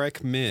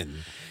Larrick Min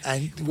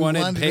and we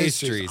wanted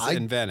pastries I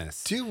in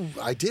Venice.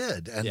 I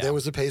did, and Yeah. there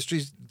was a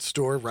pastry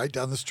store right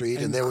down the street,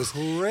 and there was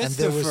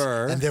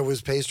Christopher- and there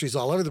was pastries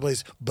all over the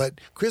place.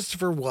 But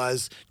Christopher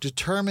was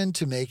determined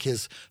to make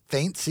his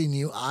fancy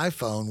new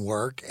iPhone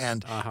work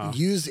and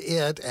use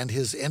it and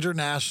his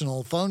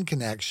international phone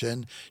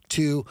connection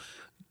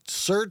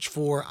search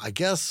for, I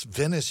guess,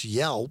 Venice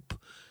Yelp.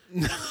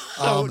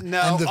 Oh,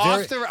 no.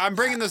 and I'm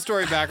bringing the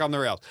story back on the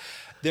rails.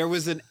 There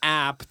was an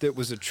app that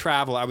was a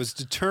travel. I was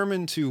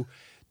determined to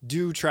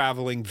do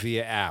traveling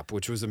via app,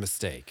 which was a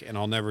mistake, and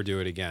I'll never do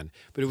it again.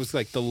 But it was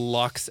like the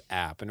Lux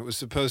app, and it was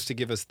supposed to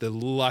give us the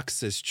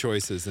luxest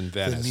choices in the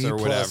Venice Me or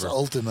Plus whatever.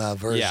 Ultima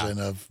version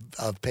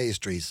of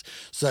pastries.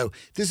 So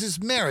this is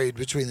married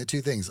between the two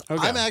things.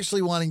 Okay. I'm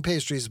actually wanting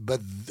pastries, but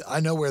I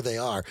know where they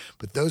are.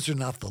 But those are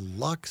not the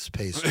Lux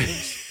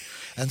pastries.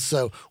 And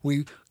so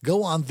we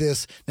go on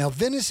this. Now,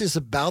 Venice is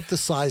about the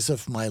size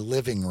of my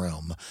living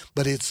room,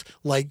 but it's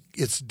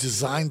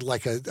designed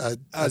like a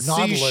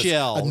nautilus,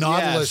 seashell. a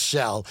nautilus Yes.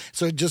 shell.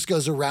 So it just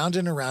goes around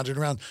and around and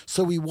around.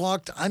 So we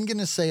walked, I'm going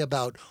to say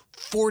about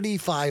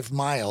 45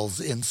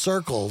 miles in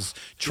circles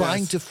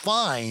trying Yes. to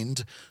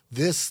find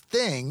this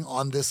thing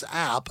on this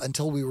app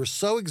until we were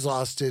so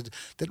exhausted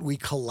that we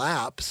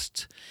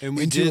collapsed And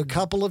we into a did-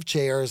 couple of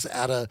chairs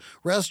at a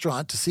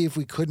restaurant to see if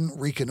we couldn't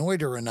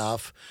reconnoiter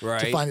enough to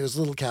Right. find it was a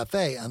little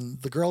cafe.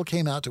 And the girl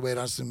came out to wait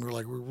on us, and we were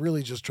like, we're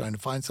really just trying to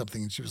find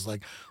something. And she was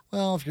like,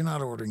 well, if you're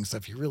not ordering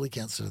stuff, you really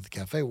can't sit at the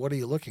cafe. What are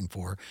you looking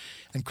for?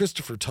 And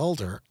Christopher told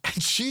her,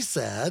 and she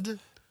said,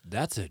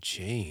 That's a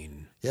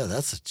chain. yeah,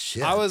 that's a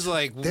shit. I was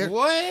like,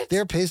 what?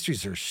 Their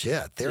pastries are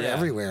shit. They're Yeah.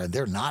 everywhere, and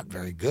they're not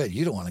very good.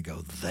 You don't want to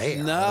go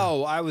there.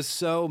 No, I was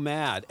so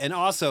mad. And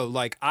also,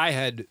 like, I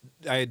had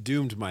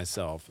doomed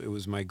myself. It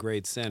was my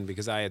great sin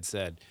because I had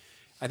said,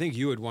 I think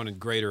you had wanted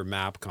greater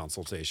map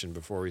consultation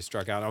before we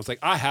struck out. I was like,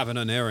 I have an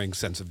unerring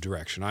sense of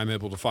direction. I'm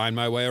able to find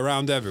my way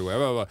around everywhere.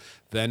 Blah, blah, blah.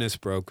 Venice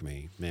broke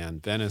me, man.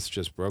 Venice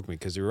just broke me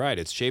because you're right.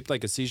 It's shaped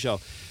like a seashell.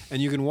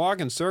 And you can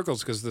walk in circles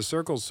because the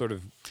circles sort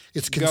of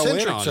It's go in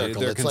concentric on circle. it.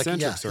 They're It's like,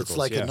 concentric yeah, circles. it's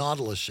like yeah. a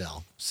nautilus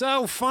shell.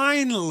 So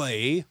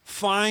finally,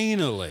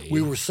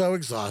 We were so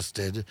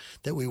exhausted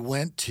that we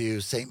went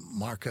to St.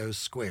 Marco's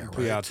Square, right?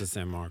 Piazza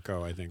San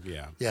Marco, I think,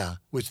 yeah. Yeah,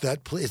 which it's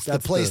the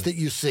That's place the- that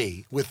you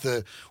see with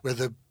the where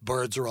the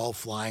birds are all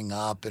flying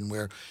up, and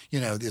where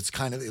it's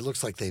kind of it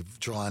looks like they've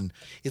drawn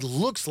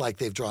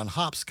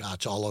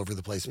hopscotch all over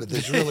the place, but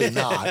there's really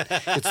not.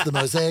 It's the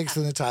mosaics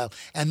and the tile,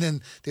 and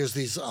then there's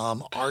these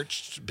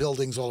arched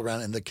buildings all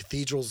around, and the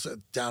cathedrals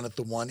down at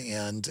the one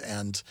end,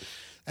 and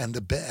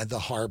the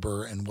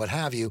harbor and what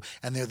have you.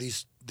 And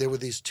there were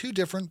these two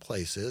different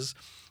places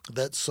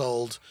that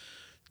sold.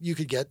 You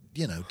could get,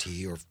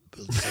 tea or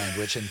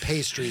sandwich and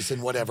pastries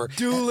and whatever.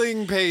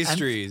 Dueling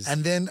pastries.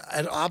 And then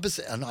on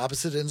opposite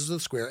ends of the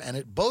square, and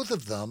at both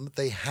of them,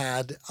 they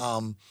had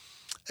a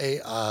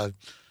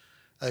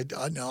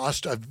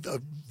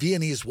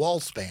Viennese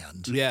waltz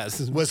band. Yes.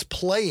 Was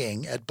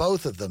playing at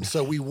both of them.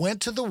 So we went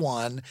to the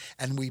one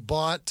and we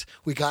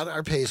got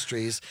our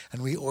pastries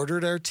and we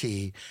ordered our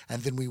tea,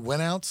 and then we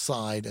went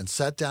outside and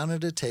sat down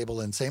at a table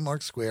in St.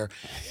 Mark's Square.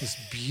 This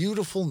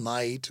beautiful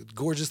night,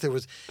 gorgeous.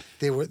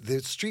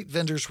 The street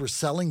vendors were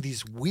selling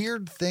these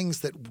weird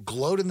things that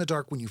glowed in the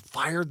dark when you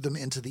fired them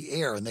into the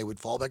air, and they would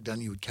fall back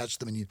down. You would catch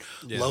them and you'd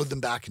load them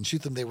back and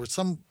shoot them. They were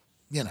some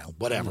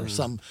whatever,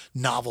 some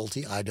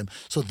novelty item.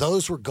 So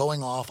those were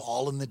going off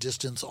all in the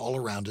distance, all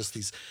around us,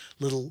 these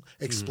little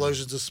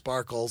explosions of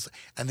sparkles.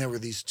 And there were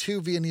these two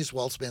Viennese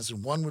waltz bands,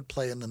 and one would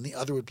play and then the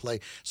other would play.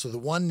 So the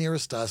one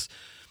nearest us,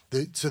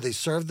 so they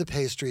served the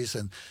pastries,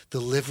 and the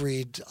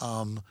liveried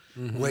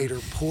waiter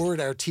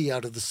poured our tea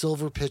out of the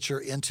silver pitcher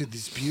into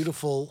these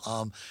beautiful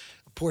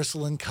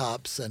porcelain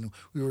cups, and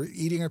we were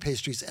eating our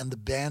pastries, and the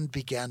band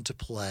began to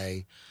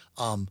play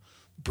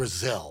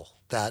Brazil.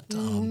 That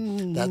song,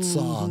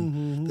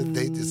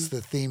 it's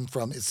the theme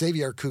from, it's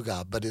Xavier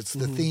Cugat, but it's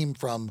the theme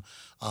from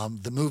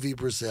the movie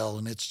Brazil,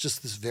 and it's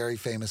just this very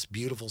famous,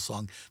 beautiful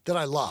song that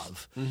I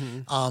love.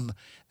 And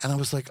I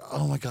was like,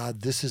 oh my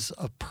God, this is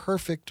a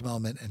perfect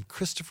moment. And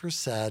Christopher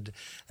said,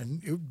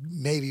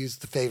 maybe it's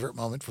the favorite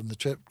moment from the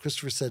trip,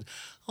 Christopher said,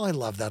 oh, I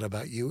love that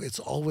about you. It's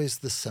always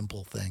the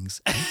simple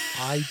things. And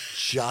I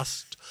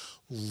just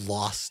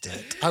lost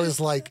it. I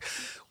was like,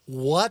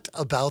 what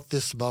about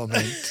this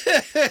moment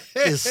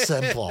is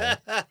simple?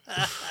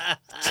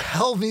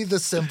 Tell me the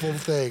simple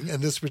thing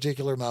in this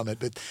particular moment.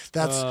 But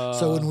that's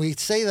so when we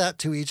say that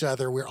to each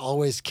other, we're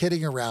always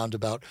kidding around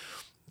about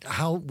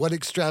what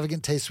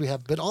extravagant tastes we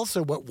have, but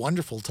also what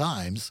wonderful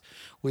times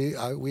we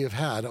have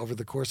had over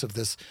the course of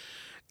this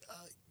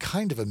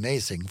kind of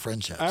amazing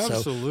friendship.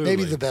 Absolutely. So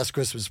maybe the best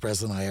Christmas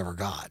present I ever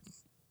got.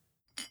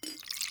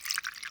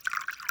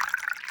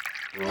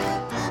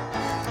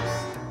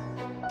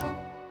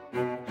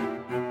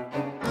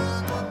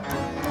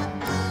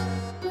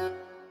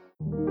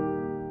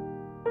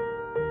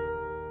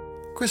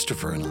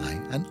 Christopher and I,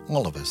 and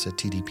all of us at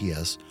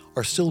TDPS,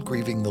 are still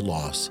grieving the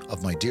loss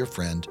of my dear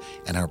friend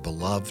and our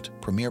beloved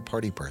premier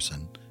party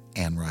person,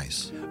 Anne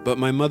Rice. But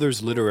my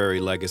mother's literary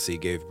legacy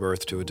gave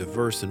birth to a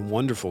diverse and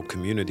wonderful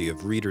community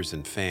of readers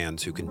and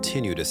fans who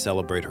continue to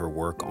celebrate her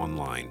work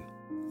online.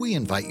 We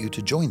invite you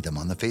to join them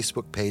on the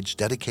Facebook page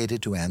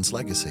dedicated to Anne's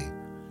legacy.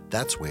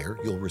 That's where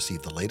you'll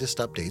receive the latest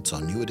updates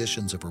on new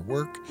editions of her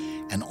work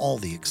and all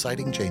the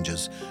exciting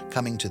changes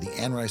coming to the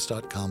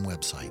AnneRice.com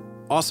website.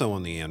 Also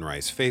on the Anne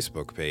Rice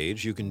Facebook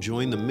page, you can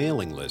join the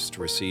mailing list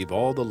to receive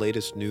all the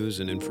latest news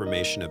and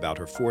information about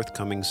her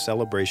forthcoming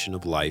celebration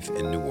of life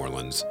in New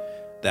Orleans.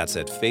 That's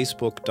at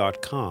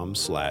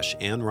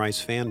facebook.com/Anne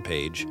Rice fan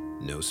page,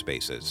 no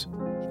spaces.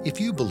 If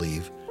you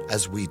believe,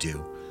 as we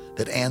do,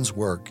 that Anne's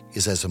work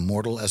is as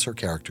immortal as her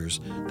characters,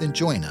 then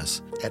join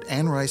us at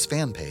Anne Rice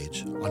fan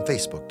page on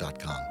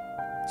facebook.com.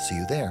 See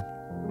you there.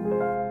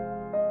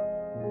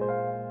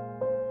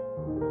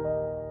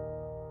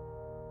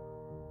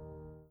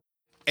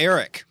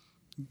 Eric,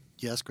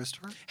 Yes,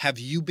 Christopher? Have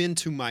you been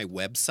to my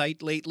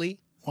website lately?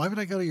 Why would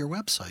I go to your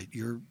website?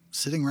 You're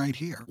sitting right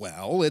here.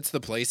 Well, it's the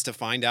place to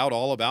find out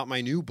all about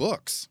my new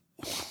books.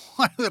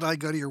 Why would I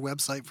go to your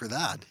website for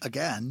that?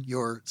 Again,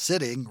 you're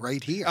sitting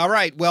right here. All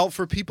right, well,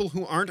 for people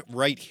who aren't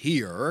right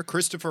here,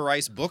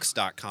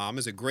 ChristopherRiceBooks.com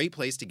is a great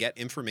place to get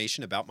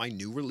information about my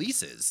new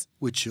releases.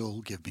 Which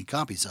you'll give me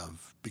copies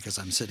of because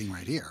I'm sitting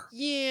right here.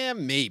 Yeah,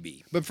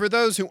 maybe. But for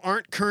those who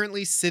aren't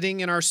currently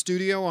sitting in our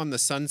studio on the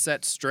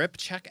Sunset Strip,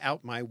 check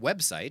out my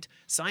website,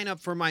 sign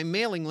up for my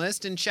mailing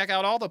list, and check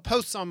out all the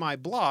posts on my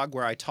blog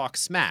where I talk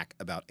smack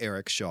about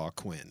Eric Shaw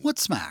Quinn.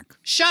 What's smack?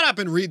 Shut up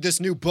and read this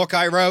new book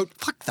I wrote.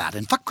 Fuck that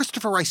and fuck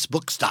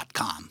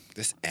ChristopherRiceBooks.com.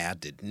 This ad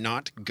did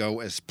not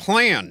go as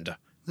planned.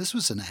 This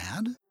was an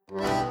ad?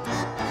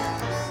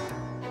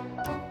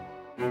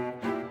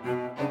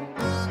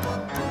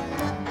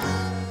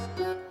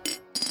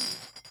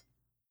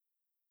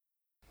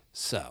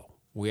 So,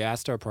 we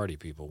asked our party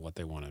people what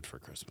they wanted for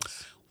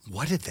Christmas.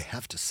 What did they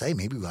have to say?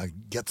 Maybe I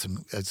get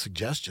some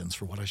suggestions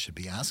for what I should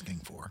be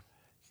asking for.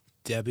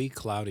 Debbie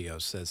Claudio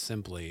says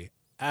simply,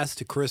 as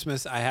to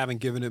Christmas, I haven't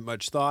given it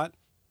much thought.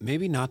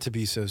 Maybe not to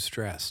be so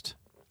stressed.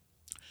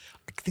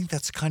 I think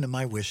that's kind of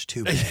my wish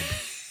too, babe.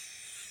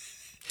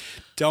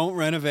 Don't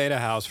renovate a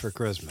house for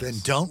Christmas. Then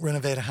don't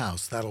renovate a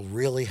house. That'll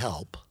really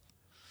help.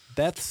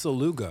 Beth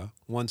Saluga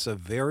wants a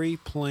very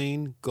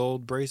plain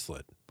gold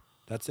bracelet.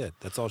 That's it.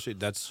 That's all she.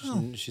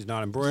 She's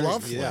not embroidered.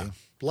 Lovely. Yeah.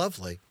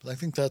 Lovely. I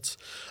think that's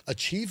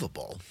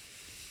achievable.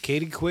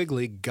 Katie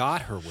Quigley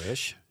got her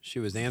wish. She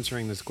was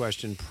answering this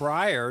question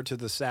prior to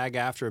the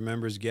SAG-AFTRA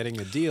members getting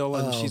a deal,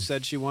 and she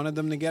said she wanted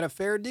them to get a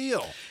fair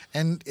deal.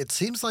 And it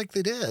seems like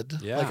they did.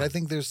 Yeah. Like, I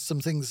think there's some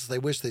things they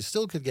wish they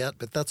still could get,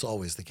 but that's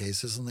always the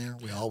case, isn't there?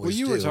 We always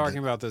do. Well, you were talking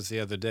about this the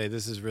other day.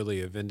 This is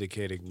really a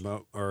vindicating,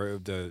 or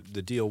the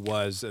deal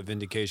was a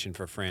vindication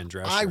for Fran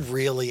Drescher. I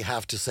really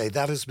have to say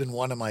that has been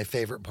one of my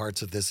favorite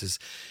parts of this is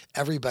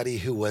everybody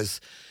who was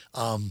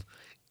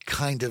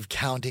kind of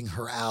counting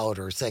her out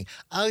or saying,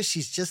 oh,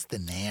 she's just the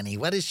nanny.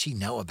 What does she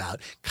know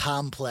about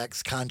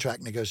complex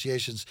contract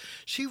negotiations?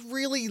 She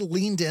really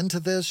leaned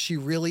into this. She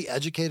really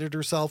educated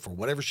herself or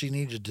whatever she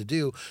needed to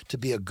do to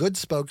be a good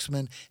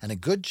spokesman and a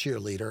good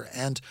cheerleader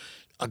and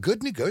a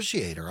good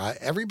negotiator.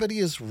 Everybody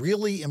is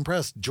really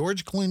impressed.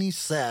 George Clooney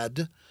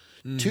said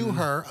to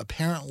her,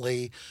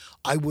 apparently,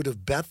 I would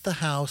have bet the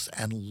house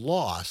and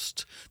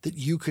lost that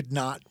you could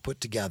not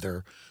put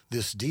together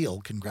this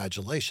deal.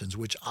 Congratulations,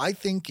 which I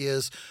think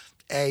is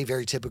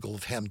very typical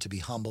of him to be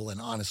humble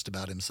and honest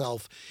about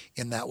himself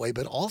in that way,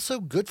 but also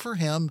good for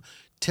him.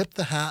 Tip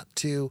the hat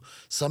to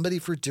somebody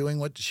for doing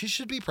what she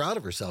should be proud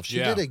of herself. She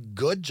did a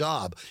good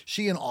job.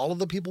 She and all of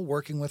the people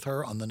working with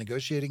her on the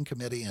negotiating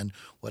committee and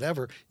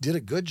whatever did a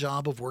good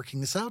job of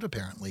working this out,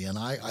 apparently. And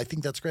I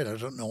think that's great. I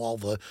don't know all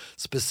the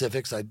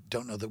specifics. I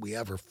don't know that we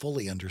ever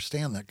fully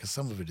understand that because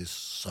some of it is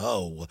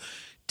so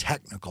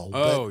technical.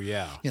 Oh, but,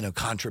 yeah. You know,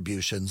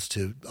 contributions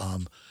to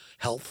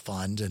health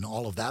fund and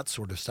all of that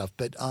sort of stuff.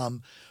 But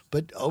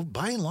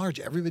by and large,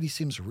 everybody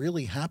seems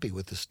really happy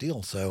with this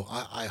deal. So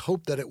I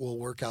hope that it will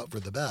work out for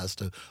the best.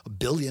 $1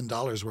 billion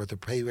worth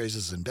of pay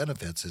raises and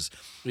benefits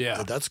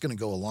that's going to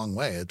go a long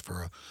way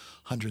for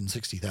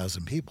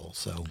 160,000 people.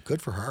 So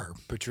good for her.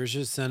 Patricia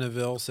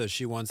Seneville says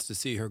she wants to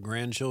see her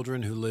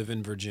grandchildren who live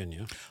in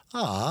Virginia.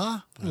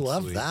 I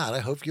love sweet. that. I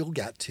hope you'll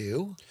get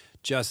to.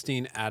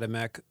 Justine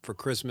Adamek for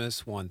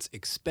Christmas wants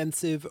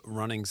expensive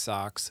running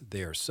socks.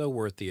 They are so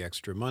worth the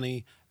extra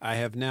money. I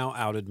have now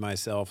outed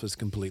myself as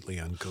completely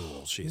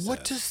uncool, she says.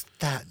 What does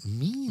that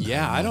mean?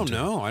 Yeah, I don't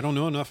know. I don't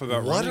know enough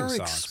about what running are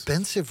socks.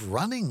 expensive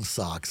running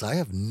socks? I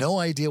have no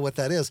idea what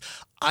that is.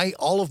 I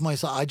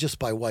just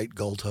buy white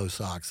gold toe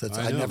socks.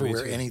 I never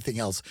wear anything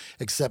else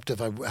except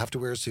if I have to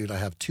wear a suit. I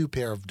have 2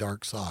 pair of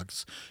dark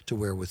socks to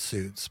wear with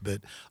suits,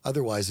 but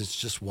otherwise it's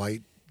just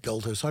white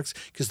gold toe socks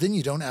because then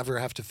you don't ever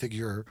have to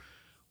figure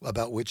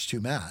about which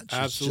to match.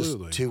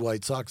 Absolutely. It's just 2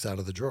 white socks out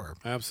of the drawer.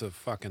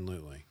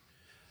 Absolutely.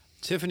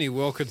 Tiffany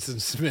Wilkinson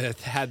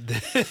Smith had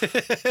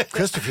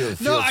Christopher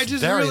feels No, I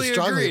just very really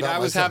strongly agreed. about I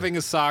was myself. having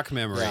a sock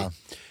memory. Yeah.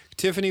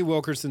 Tiffany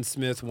Wilkerson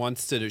Smith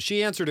wants to.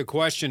 She answered a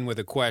question with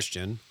a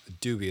question, a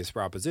dubious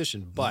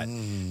proposition, but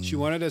she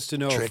wanted us to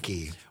know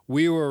Tricky. if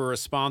we were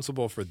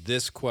responsible for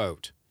this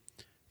quote.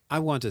 I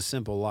want a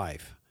simple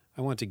life.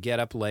 I want to get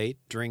up late,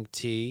 drink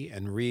tea,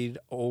 and read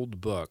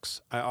old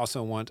books. I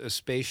also want a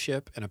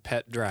spaceship and a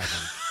pet dragon.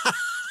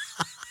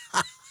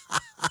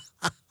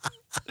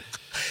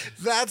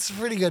 That's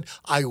pretty good.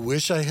 I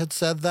wish I had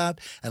said that,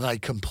 and I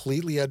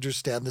completely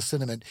understand the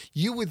sentiment.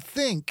 You would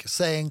think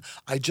saying,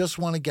 I just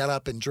want to get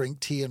up and drink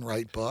tea and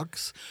write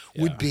books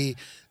would be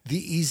the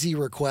easy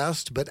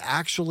request, but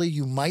actually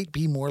you might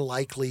be more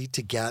likely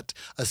to get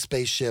a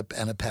spaceship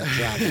and a pet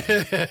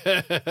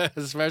dragon.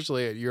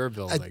 Especially at your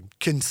building.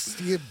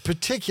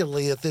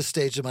 Particularly at this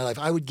stage of my life,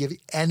 I would give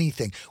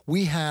anything.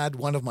 We had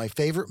one of my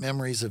favorite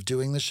memories of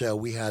doing the show.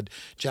 We had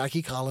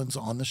Jackie Collins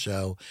on the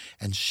show,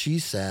 and she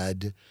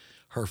said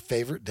her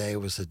favorite day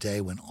was a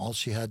day when all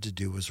she had to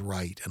do was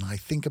write. And I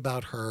think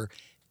about her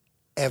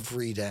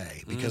every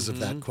day because of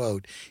that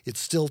quote. It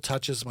still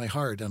touches my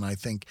heart. And I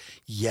think,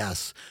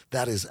 yes,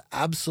 that is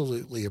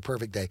absolutely a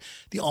perfect day.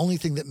 The only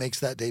thing that makes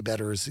that day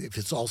better is if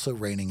it's also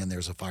raining and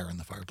there's a fire in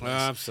the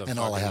fireplace. And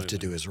all I have to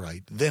do is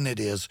write. Then it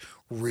is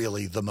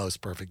really the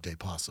most perfect day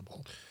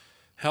possible.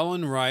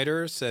 Helen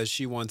Ryder says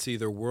she wants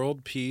either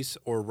world peace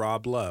or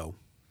Rob Lowe.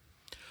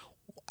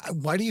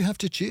 Why do you have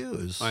to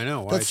choose? I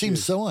know. Why That seems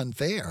choose? so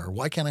unfair.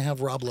 Why can't I have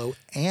Rob Lowe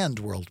and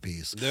world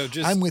peace? No,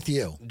 just- I'm with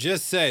you.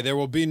 Just say there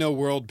will be no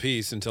world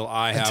peace until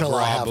I have Until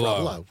Rob I have Lowe.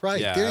 Rob Lowe. Right,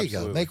 Yeah, there you go.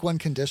 absolutely. Make one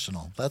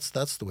conditional. That's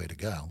the way to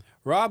go.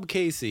 Rob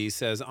Casey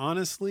says,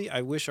 honestly,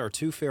 I wish our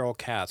 2 feral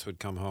cats would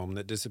come home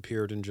that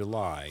disappeared in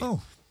July.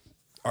 Oh,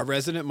 Our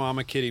resident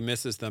mama Kitty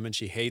misses them and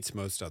she hates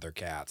most other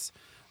cats.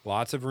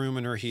 Lots of room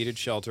in her heated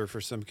shelter for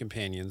some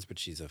companions, but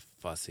she's a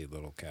fussy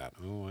little cat.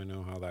 Oh, I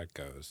know how that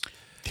goes.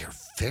 they're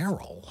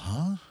feral,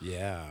 huh?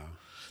 Yeah.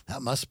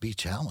 That must be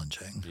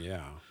challenging.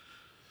 Yeah.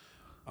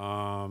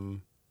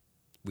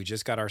 We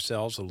just got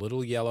ourselves a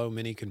little yellow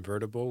mini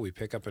convertible we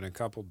pick up in a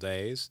couple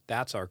days.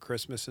 That's our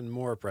Christmas and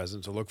more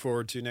present to look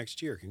forward to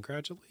next year.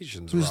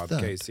 Congratulations, Who's Rob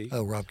that? Casey.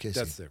 Oh, Rob Casey.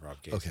 That's it, Rob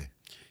Casey. Okay.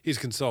 He's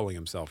consoling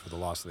himself for the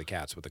loss of the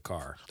cats with a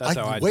car. That's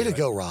how I Way do to it.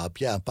 go, Rob.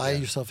 Yeah, buy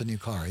yourself a new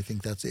car. I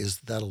think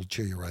that'll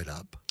cheer you right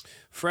up.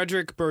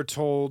 Frederick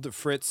Berthold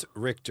Fritz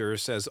Richter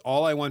says,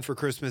 all I want for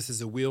Christmas is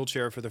a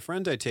wheelchair for the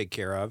friend I take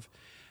care of.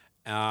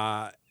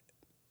 Yeah,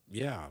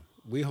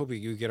 we hope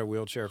you get a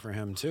wheelchair for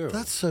him too.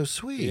 That's so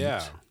sweet.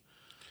 Yeah.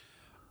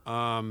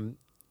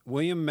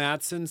 William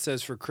Matson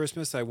says, for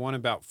Christmas, I want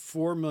about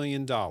 $4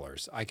 million.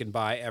 I can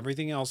buy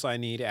everything else I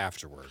need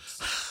afterwards.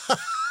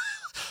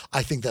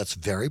 I think that's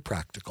very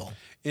practical.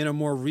 In a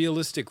more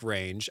realistic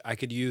range, I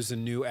could use a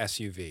new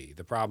SUV.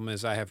 The problem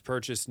is I have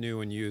purchased new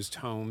and used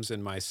homes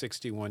in my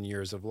 61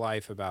 years of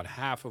life, about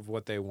half of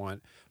what they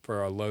want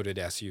for a loaded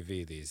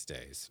SUV these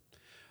days.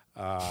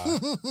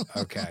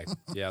 Okay.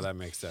 Yeah, that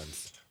makes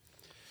sense.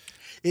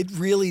 It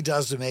really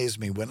does amaze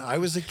me. When I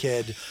was a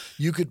kid,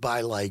 you could buy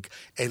like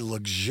a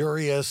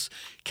luxurious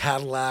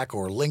Cadillac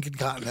or Lincoln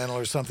Continental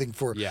or something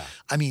for, Yeah.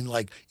 I mean,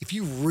 like if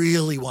you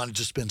really wanted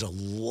to spend a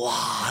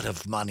lot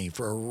of money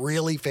for a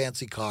really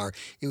fancy car,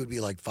 it would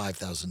be like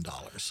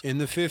 $5,000. In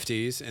the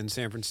 50s in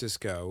San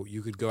Francisco,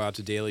 you could go out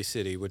to Daly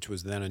City, which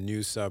was then a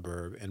new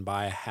suburb, and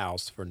buy a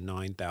house for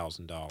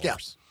 $9,000. Yeah.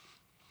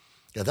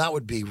 Yeah, that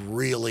would be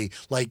really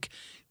like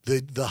the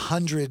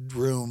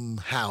 100-room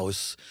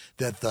house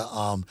that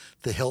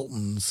the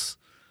Hiltons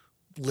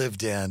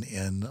lived in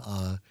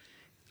I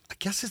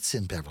guess it's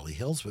in Beverly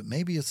Hills, but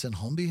maybe it's in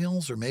Holmby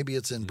Hills or maybe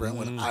it's in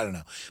Brentwood. I don't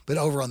know. But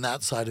over on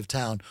that side of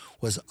town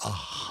was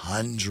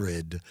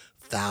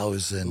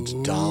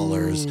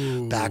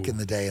 $100,000 back in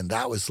the day, and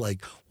that was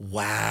like,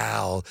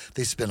 wow,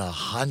 they spent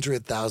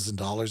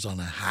 $100,000 on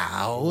a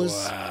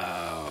house.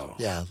 Wow.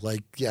 Yeah,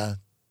 like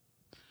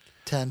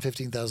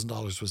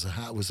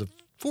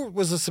 $10,000-$15,000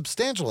 was a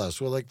substantial house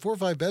with like 4 or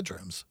 5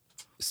 bedrooms.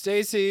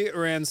 Stacy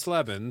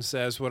Ransleben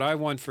says, what I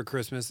want for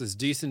Christmas is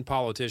decent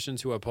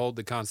politicians who uphold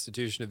the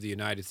Constitution of the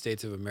United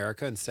States of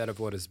America instead of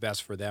what is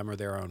best for them or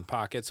their own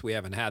pockets. We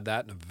haven't had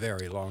that in a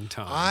very long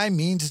time. I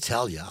mean to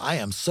tell you, I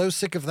am so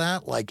sick of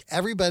that. Like,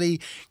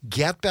 everybody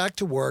get back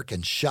to work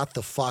and shut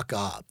the fuck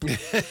up.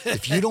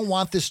 If you don't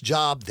want this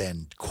job,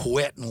 then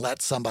quit and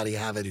let somebody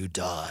have it who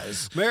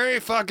does.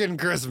 Merry fucking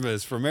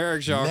Christmas from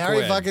Eric Shaw Merry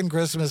Quinn. fucking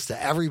Christmas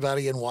to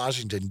everybody in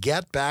Washington.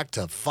 Get back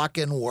to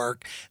fucking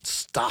work.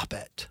 Stop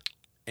it.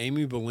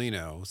 Amy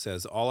Bellino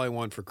says, all I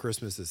want for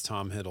Christmas is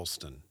Tom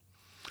Hiddleston.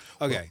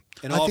 Okay,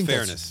 in I all think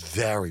fairness, that's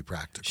very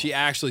practical. she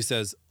actually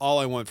says, all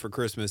I want for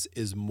Christmas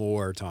is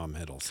more Tom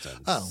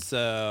Hiddleston. Oh.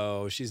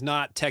 So she's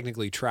not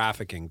technically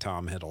trafficking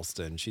Tom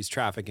Hiddleston. She's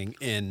trafficking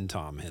in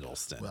Tom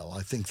Hiddleston. Well,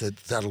 I think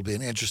that'll be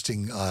an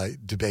interesting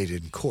debate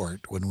in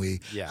court when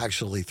we Yeah.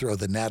 actually throw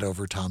the net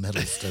over Tom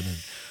Hiddleston and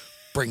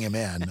bring him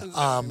in.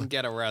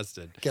 Get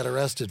arrested. Get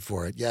arrested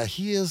for it. Yeah,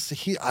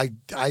 I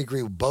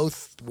agree.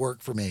 Both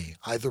work for me.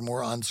 Either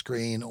more on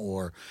screen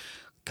or,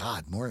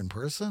 God, more in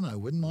person. I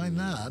wouldn't mind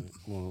that.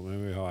 Well,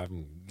 maybe I'll have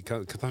him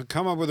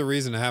come up with a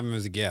reason to have him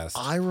as a guest.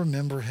 I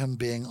remember him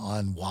being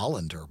on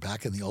Wallander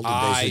back in the olden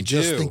days I and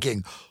just do.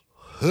 thinking,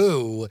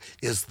 who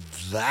is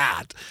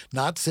that?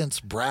 Not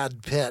since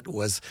Brad Pitt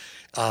was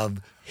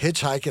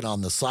hitchhiking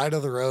on the side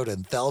of the road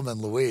in Thelma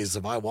and Louise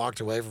have I walked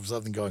away from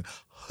something going,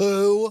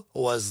 who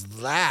was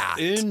that?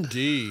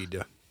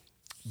 Indeed.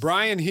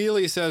 Brian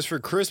Healy says, for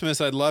Christmas,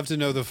 I'd love to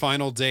know the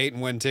final date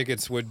and when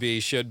tickets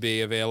should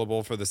be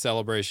available for the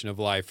celebration of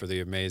life for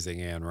the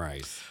amazing Anne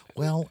Rice.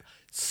 Well,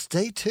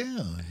 stay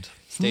tuned.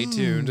 Stay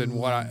tuned. And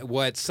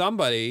what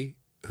somebody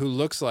who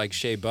looks like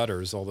Shea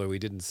Butters, although he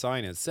didn't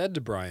sign it, said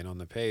to Brian on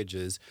the page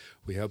is,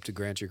 we hope to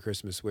grant your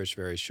Christmas wish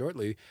very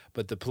shortly,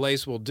 but the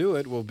place we'll do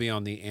it will be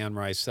on the Anne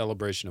Rice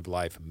Celebration of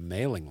Life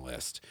mailing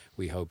list.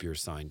 We hope you're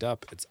signed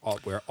up. It's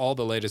where all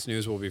the latest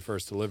news will be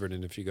first delivered,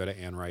 and if you go to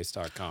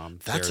annrice.com,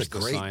 That's there's a the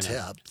great sign tip.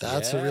 up.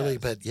 That's a really,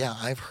 Yes. but yeah,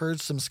 I've heard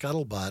some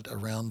scuttlebutt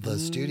around the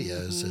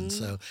studios. And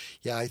so,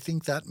 yeah, I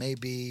think that may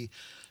be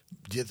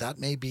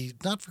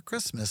not for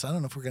Christmas. I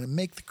don't know if we're going to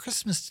make the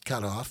Christmas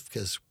cutoff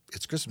because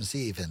it's Christmas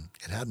Eve and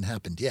it hadn't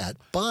happened yet,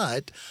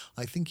 but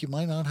I think you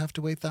might not have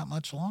to wait that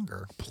much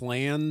longer.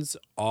 Plans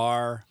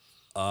are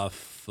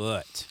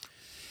afoot.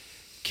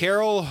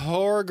 Carol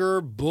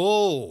Horger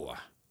Bull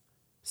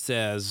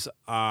says,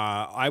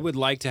 I would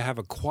like to have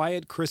a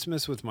quiet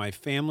Christmas with my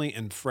family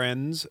and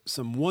friends,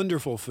 some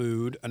wonderful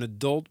food, an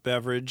adult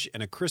beverage,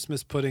 and a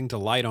Christmas pudding to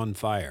light on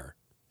fire.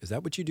 Is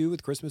that what you do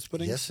with Christmas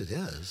puddings? Yes, it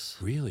is.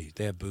 Really?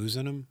 They have booze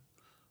in them?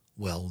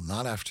 Well,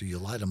 not after you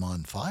light them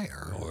on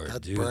fire. Or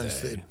that do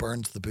burns they? It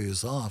burns the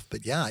booze off.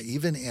 But yeah,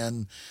 even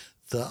in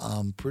the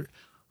I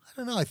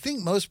don't know. I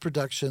think most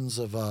productions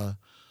of a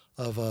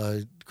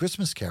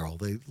Christmas Carol,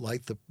 they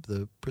light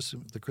the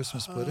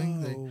Christmas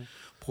pudding. They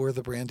pour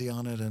the brandy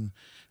on it and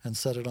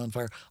set it on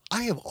fire.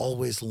 I have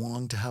always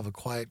longed to have a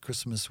quiet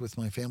Christmas with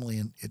my family,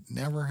 and it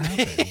never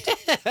happened.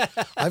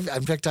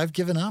 In fact, I've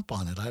given up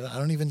on it. I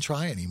don't even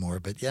try anymore.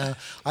 But yeah,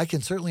 I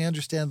can certainly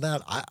understand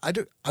that.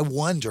 I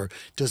wonder,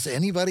 does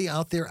anybody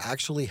out there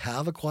actually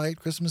have a quiet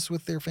Christmas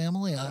with their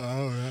family?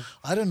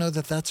 I don't know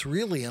that that's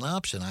really an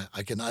option.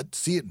 I cannot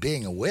see it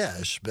being a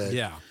wish, but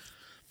Yeah.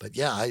 But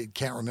yeah, I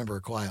can't remember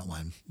a quiet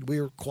one.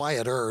 We're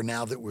quieter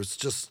now that we're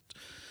just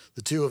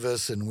the two of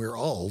us and we're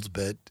old,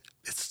 but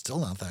it's still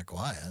not that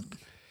quiet.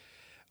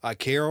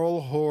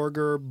 Carol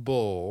Horger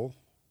Bull.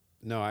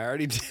 No, I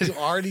already did. You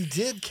already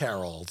did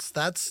carols.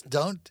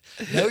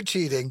 No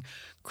cheating.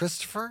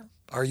 Christopher,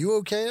 are you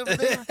okay over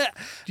there?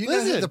 Do you know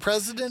who Listen, the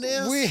president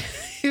is? We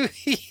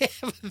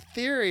have a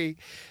theory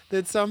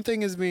that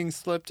something is being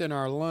slipped in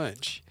our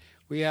lunch.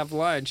 We have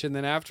lunch, and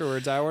then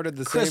afterwards, I ordered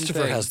the same thing.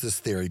 Christopher has this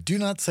theory. Do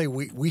not say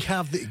we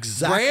have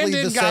exactly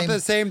Brandon the same. got the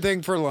same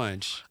thing for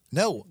lunch.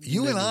 No,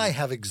 you and I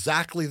have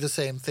exactly the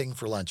same thing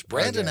for lunch.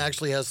 Brandon Okay.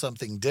 actually has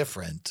something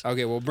different.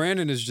 Okay, well,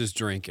 Brandon is just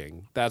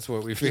drinking. That's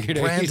what we figured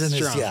out. Brandon He's is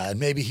drunk. and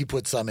maybe he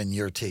put some in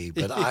your tea,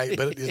 but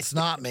but it's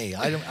not me.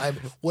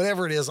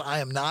 Whatever it is, I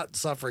am not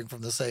suffering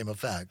from the same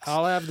effects.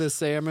 I'll have the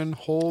salmon,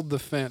 hold the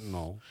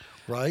fentanyl.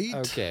 Right?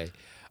 Okay.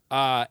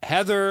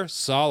 Heather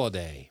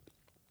Soliday.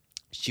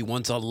 She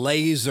wants a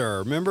laser.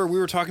 Remember, we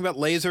were talking about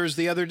lasers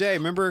the other day.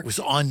 Remember? It was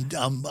on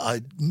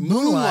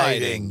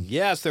Moonlighting.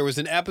 Yes, there was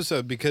an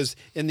episode because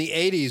in the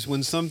 80s,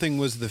 when something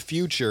was the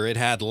future, it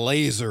had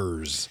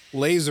lasers.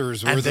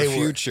 Lasers were the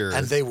future.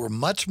 And they were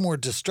much more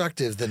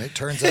destructive than it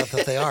turns out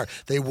that they are.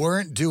 They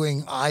weren't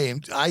doing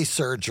eye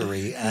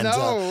surgery and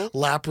No.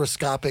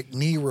 laparoscopic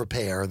knee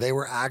repair. They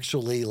were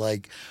actually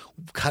like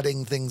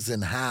cutting things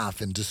in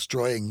half and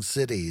destroying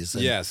cities.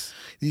 And Yes.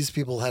 these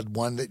people had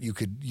one that you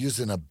could use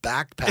in a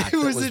backpack It that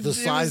was was a- the it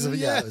size was- of it.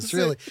 Yeah, it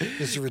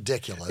was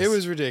ridiculous. It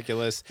was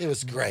ridiculous. It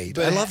was great.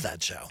 But I love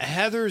that show.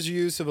 Heather's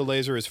use of a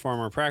laser is far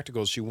more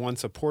practical. She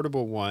wants a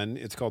portable one.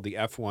 It's called the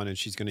F1, and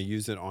she's going to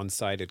use it on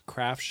site at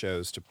craft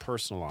shows to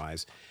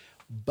personalize.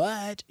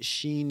 But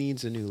she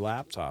needs a new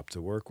laptop to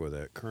work with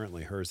it.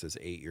 Currently, hers is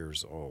 8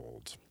 years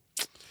old.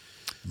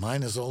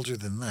 Mine is older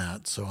than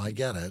that, so I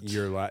get it.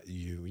 You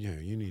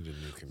need a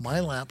new computer.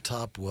 My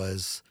laptop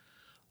was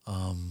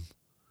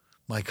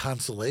my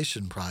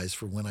consolation prize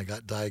for when I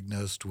got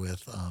diagnosed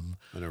with An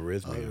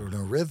arrhythmia. an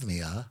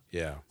arrhythmia.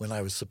 Yeah. When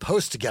I was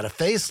supposed to get a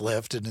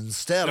facelift, and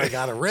instead I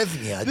got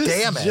arrhythmia.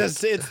 Damn it!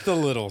 It's the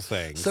little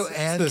things. So It's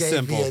Anne the gave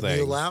simple me a things.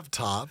 new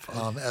laptop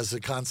as a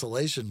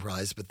consolation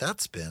prize, but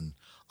that's been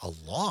a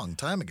long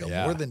time ago,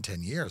 Yeah. more than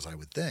 10 years, I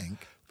would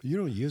think. You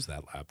don't use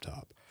that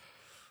laptop.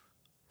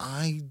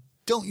 I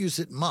don't use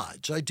it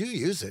much. I do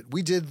use it.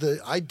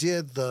 I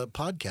did the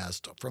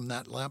podcast from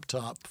that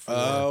laptop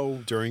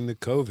for During the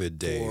COVID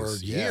days.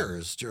 for Yeah.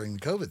 years during the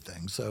COVID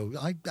thing. So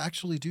I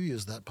actually do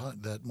use that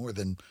more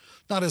than,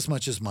 not as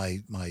much as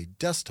my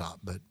desktop,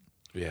 but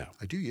Yeah.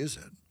 I do use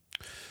it.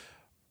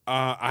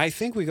 I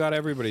think we got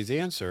everybody's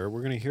answer. We're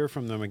going to hear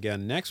from them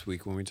again next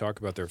week when we talk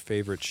about their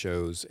favorite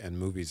shows and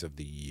movies of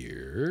the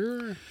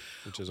year,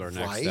 which is our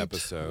next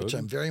episode. Which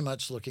I'm very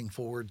much looking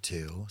forward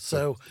to.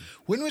 So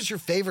when was your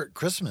favorite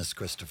Christmas,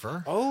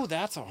 Christopher? Oh,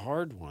 that's a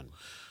hard one.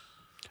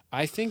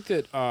 I think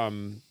that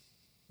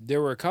there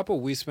were a couple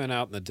we spent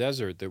out in the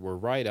desert that were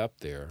right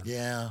up there.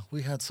 Yeah,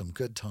 we had some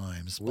good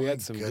times. We My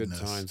had some goodness.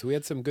 good times. We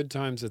had some good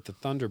times at the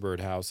Thunderbird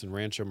House in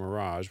Rancho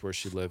Mirage, where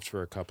she lived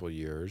for a couple of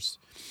years.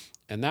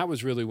 And that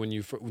was really when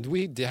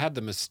we had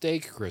the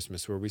mistake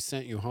Christmas where we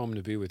sent you home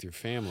to be with your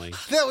family.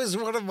 That was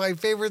one of my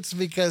favorites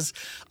because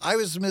I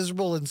was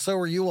miserable and so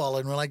were you all.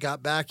 And when I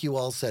got back, you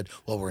all said,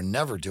 well, we're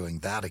never doing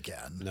that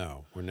again.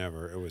 No, we're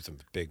never. It was a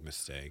big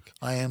mistake.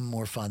 I am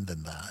more fun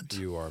than that.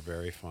 You are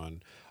very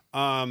fun.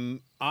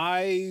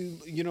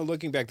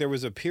 Looking back, there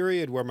was a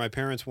period where my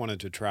parents wanted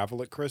to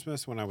travel at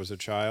Christmas when I was a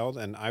child,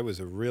 and I was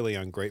a really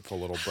ungrateful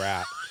little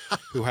brat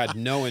who had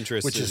no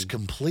interest Which in is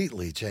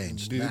completely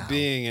changed now.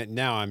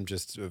 now I'm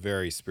just a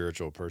very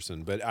spiritual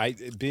person. But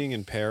being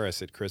in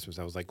Paris at Christmas,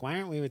 I was like, why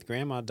aren't we with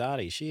Grandma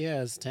Dottie? She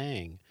has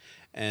Tang.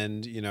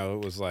 And, it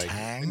was like,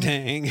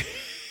 Tang?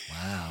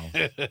 Wow.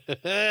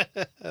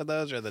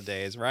 Those are the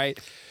days, right?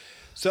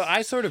 So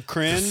I sort of The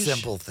cringe.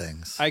 simple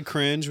things. I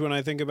cringe when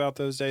I think about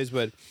those days,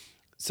 but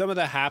Some of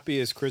the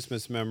happiest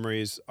Christmas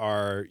memories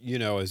are,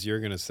 as you're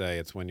going to say,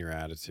 it's when your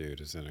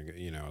attitude is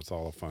it's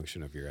all a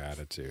function of your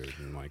attitude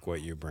and like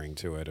what you bring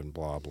to it and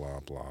blah, blah,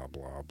 blah,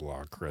 blah,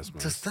 blah,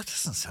 Christmas. That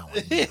doesn't sound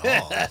like me at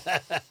all.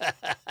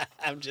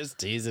 I'm just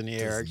teasing you,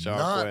 Does Eric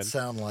not Sharpwin.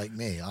 sound like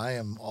me. I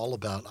am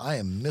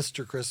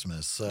Mr.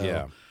 Christmas. So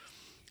Yeah.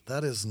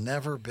 that has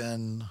never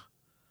been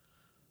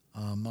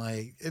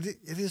it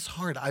is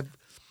hard.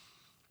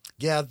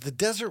 The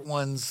desert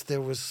ones, there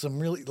was some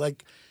really,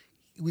 like,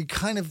 we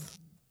kind of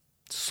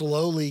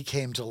slowly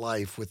came to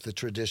life with the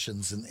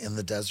traditions in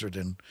the desert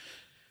and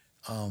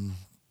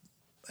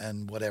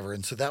whatever.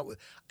 And so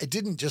it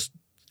didn't just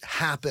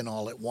happen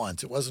all at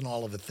once. It wasn't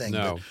all of a thing.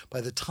 No. But by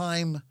the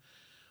time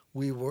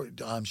we were,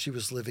 she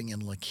was living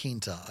in La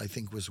Quinta, I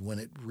think was when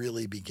it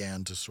really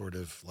began to sort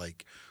of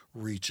like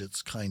reach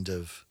its kind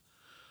of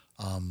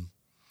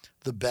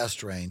the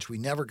best range. We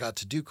never got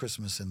to do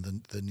Christmas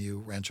in the new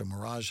Rancho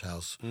Mirage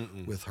house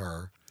with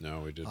her.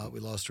 No, we didn't. We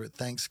lost her at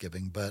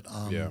Thanksgiving, but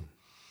Yeah.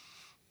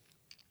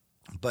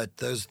 But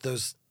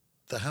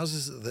the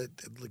houses, the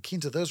La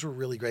Quinta, those were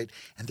really great.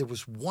 And there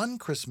was one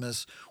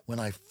Christmas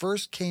when I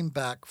first came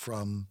back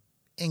from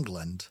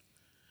England,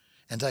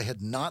 and I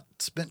had not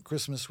spent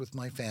Christmas with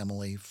my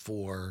family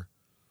for,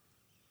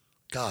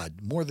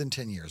 more than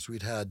 10 years.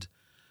 We'd had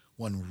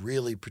one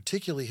really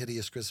particularly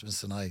hideous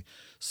Christmas, and I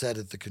said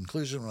at the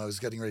conclusion when I was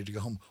getting ready to go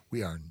home,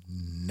 we are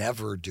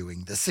never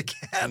doing this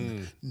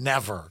again.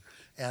 Never.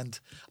 And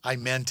I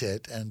meant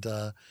it.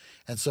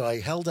 And so I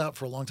held out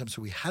for a long time.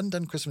 So we hadn't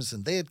done Christmas,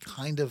 and they had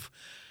kind of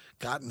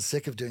gotten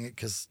sick of doing it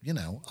because,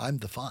 I'm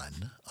the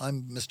fun.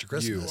 I'm Mr.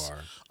 Christmas. You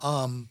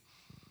are.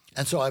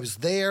 And so I was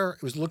there.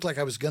 It looked like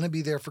I was going to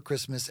be there for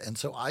Christmas. And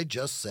so I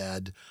just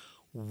said,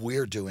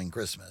 we're doing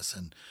Christmas.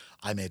 And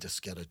I made us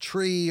get a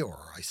tree, or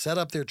I set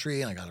up their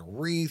tree, and I got a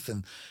wreath.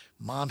 And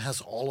Mom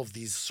has all of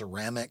these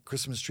ceramic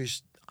Christmas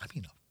trees. I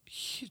mean,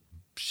 a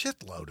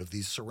shitload of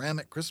these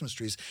ceramic Christmas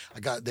trees.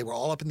 They were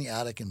all up in the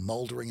attic and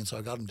moldering, and so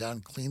I got them down,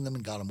 cleaned them,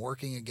 and got them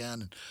working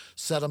again, and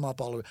set them up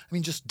all over. I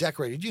mean, just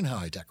decorated. You know how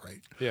I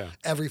decorate. Yeah.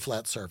 Every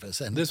flat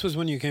surface. And This was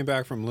when you came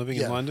back from living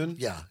in London?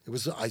 Yeah. It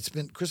was. I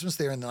spent Christmas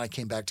there, and then I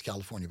came back to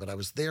California. But I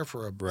was there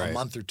for a Right.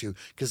 month or two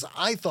because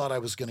I thought I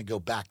was going to go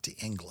back to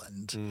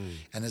England.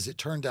 And as it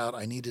turned out,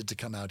 I needed to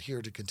come out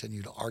here to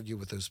continue to argue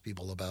with those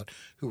people about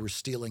who were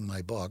stealing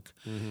my book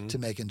to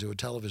make into a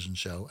television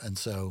show. And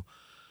so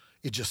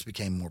it just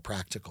became more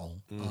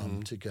practical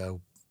to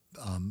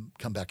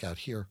come back out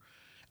here.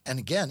 And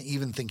again,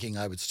 even thinking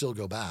I would still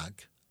go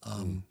back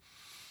and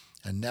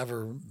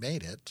never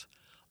made it.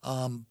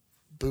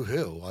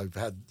 Boo-hoo. I've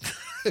had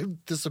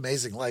this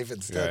amazing life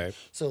instead. Right.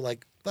 So,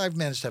 like, I've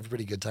managed to have a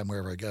pretty good time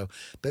wherever I go.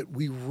 But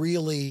we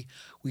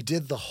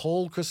did the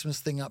whole Christmas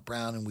thing up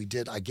Brown,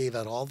 and I gave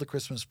out all the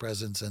Christmas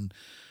presents, and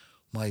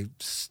I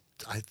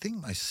think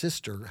my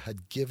sister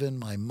had given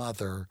my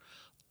mother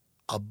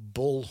a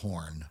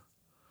bullhorn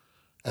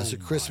as a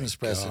Christmas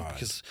present, God.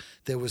 because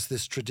there was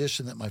this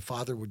tradition that my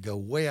father would go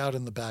way out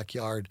in the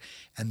backyard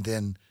and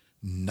then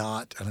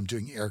not, and I'm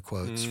doing air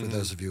quotes for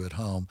those of you at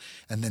home,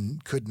 and then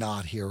could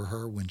not hear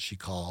her when she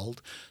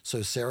called.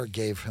 So Sarah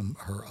gave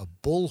her a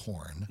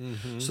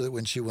bullhorn so that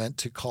when she went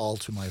to call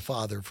to my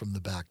father from the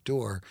back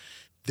door,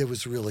 there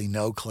was really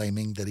no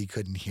claiming that he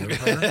couldn't hear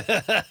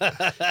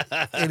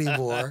her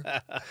anymore.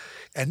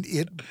 And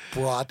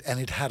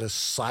it had a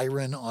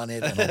siren on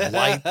it and a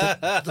light,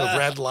 the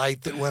red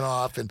light that went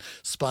off and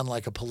spun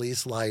like a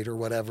police light or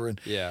whatever.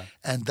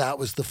 And that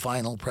was the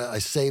final, I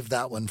saved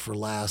that one for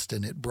last,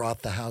 and it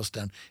brought the house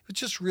down. It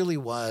just really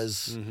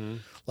was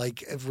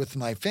like with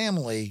my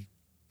family,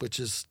 which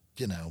is,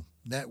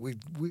 that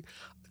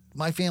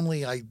my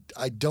family, I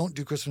don't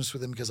do Christmas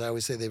with them because I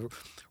always say they were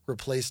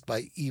replaced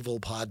by evil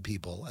pod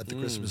people at the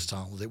Christmas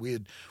holiday.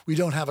 We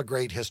don't have a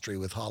great history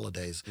with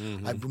holidays.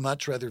 I'd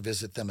much rather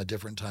visit them a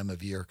different time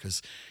of year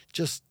because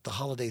just the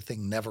holiday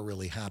thing never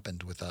really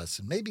happened with us.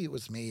 And maybe it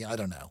was me. I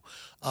don't know.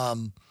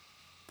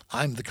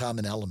 I'm the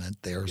common element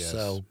there. Yes.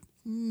 So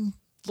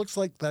looks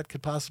like that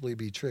could possibly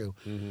be true.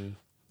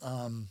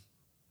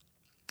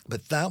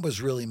 But that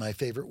was really my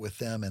favorite with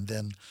them. And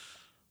then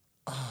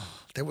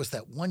there was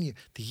that one year,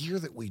 the year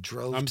that we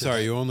drove. I'm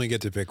sorry, you only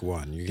get to pick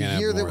one. You can't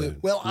year have that more we- than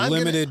well, I'm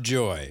limited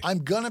joy. I'm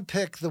gonna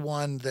pick the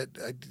one that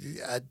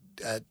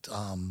at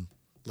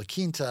La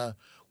Quinta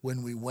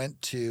when we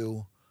went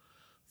to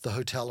the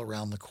hotel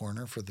around the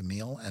corner for the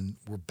meal, and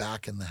we're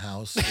back in the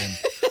house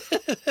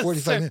in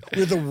 45 minutes.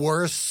 We're the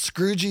worst,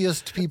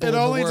 scroogiest people It in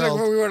only the took,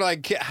 world, we were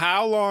like,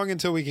 how long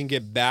until we can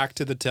get back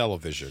to the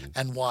television?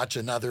 and watch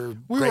another.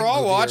 We great were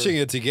all movie watching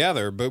it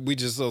together, but we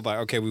just looked like,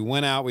 okay, we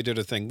went out, we did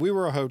a thing. We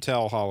were a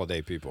hotel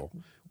holiday people.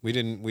 We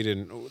didn't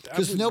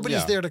because nobody's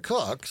yeah. there to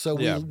cook, so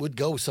we Yeah. would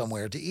go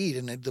somewhere to eat,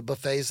 and the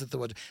buffets at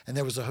and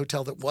there was a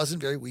hotel that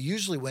wasn't very. We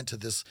usually went to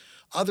this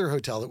other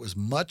hotel that was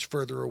much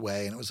further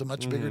away, and it was a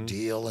much bigger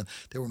deal, and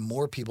there were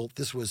more people.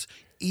 This was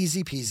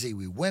easy peasy.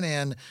 We went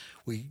in,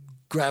 we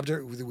grabbed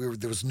her.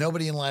 There was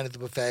nobody in line at the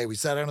buffet. We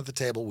sat down at the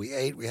table. We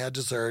ate. We had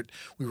dessert.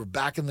 We were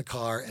back in the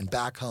car and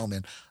back home,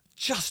 and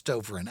just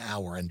over an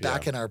hour. And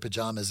back in our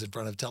pajamas in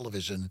front of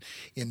television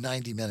in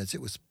 90 minutes, it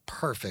was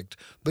perfect.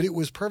 But it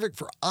was perfect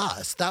for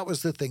us. That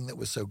was the thing that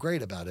was so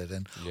great about it.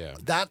 And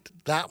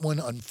that one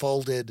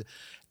unfolded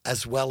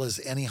as well as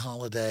any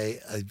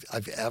holiday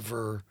I've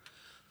ever.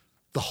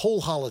 The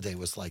whole holiday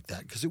was like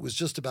that because it was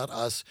just about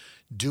us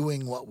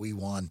doing what we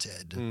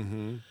wanted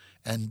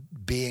and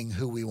being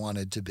who we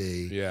wanted to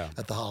be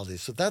at the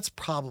holidays. So that's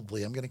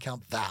probably, I'm going to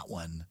count that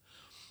one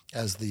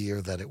as the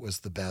year that it was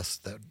the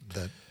best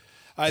that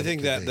I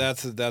think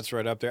that's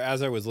right up there.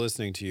 As I was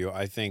listening to you,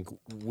 I think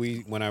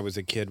when I was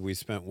a kid, we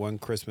spent one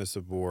Christmas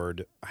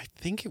aboard, I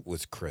think it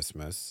was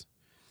Christmas,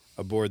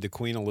 aboard the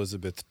Queen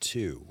Elizabeth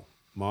II.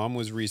 Mom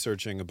was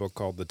researching a book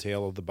called The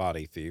Tale of the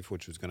Body Thief,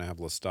 which was going to have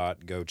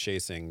Lestat go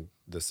chasing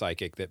the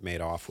psychic that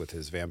made off with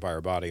his vampire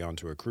body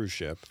onto a cruise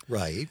ship.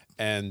 Right.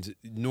 And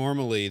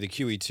normally the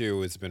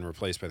QE2 has been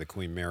replaced by the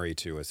Queen Mary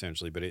II,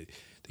 essentially, but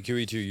the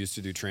QE2 used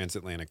to do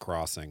transatlantic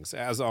crossings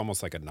as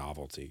almost like a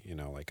novelty,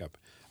 like up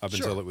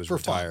until it was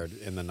retired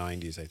in the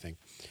 90s, I think.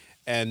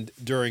 And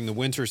during the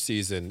winter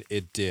season,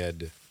 it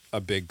did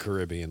a big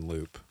Caribbean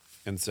loop.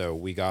 And so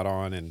we got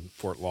on in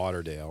Fort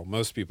Lauderdale.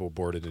 Most people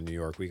boarded in New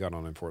York. We got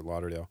on in Fort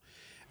Lauderdale.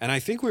 And I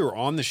think we were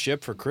on the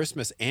ship for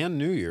Christmas and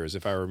New Year's,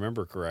 if I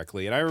remember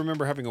correctly. And I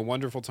remember having a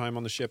wonderful time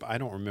on the ship. I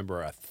don't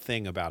remember a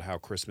thing about how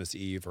Christmas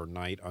Eve or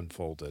night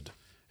unfolded.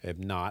 I have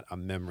not a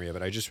memory of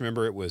it. I just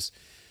remember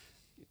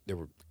there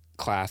were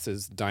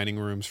classes, dining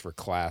rooms for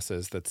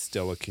classes. That's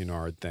still a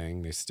Cunard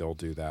thing. They still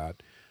do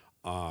that.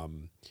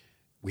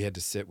 We had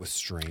to sit with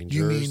strangers.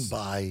 You mean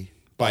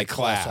by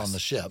class on the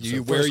ship? So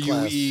where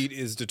you eat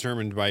is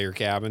determined by your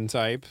cabin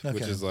type,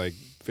 which is like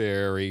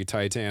very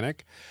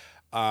Titanic.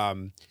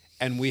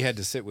 And we had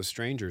to sit with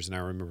strangers, and I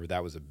remember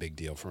that was a big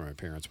deal for my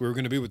parents. We were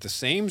going to be with the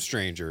same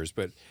strangers,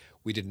 but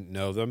we didn't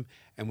know them,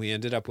 and we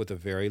ended up with a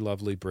very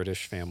lovely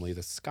British family,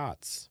 the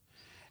Scotts.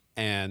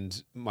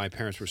 And my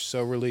parents were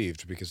so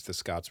relieved because the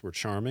Scotts were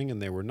charming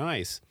and they were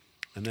nice.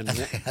 And then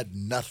they had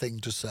nothing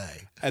to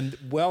say. And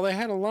they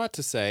had a lot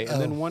to say. And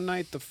then one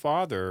night the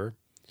father,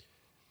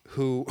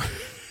 who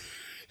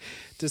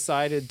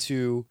decided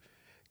to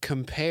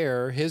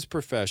compare his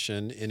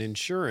profession in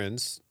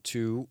insurance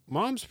to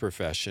Mom's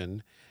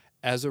profession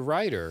as a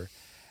writer.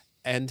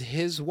 And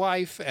his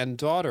wife and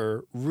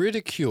daughter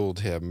ridiculed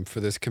him for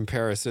this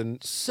comparison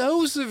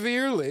so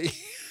severely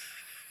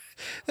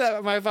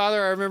that my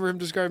father, I remember him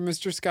describing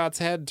Mr. Scott's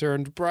head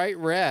turned bright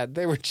red.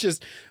 They were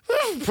just,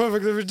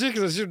 perfectly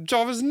ridiculous. Your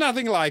job is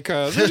nothing like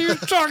hers. What are you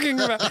talking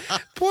about?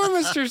 Poor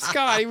Mr.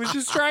 Scott. He was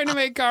just trying to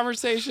make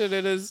conversation,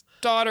 and his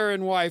daughter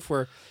and wife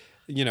were,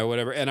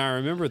 whatever. And I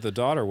remember the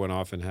daughter went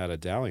off and had a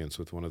dalliance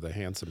with one of the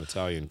handsome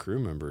Italian crew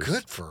members.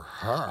 Good for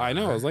her. I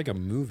know. It was like a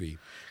movie.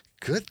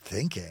 Good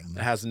thinking.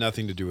 It has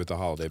nothing to do with the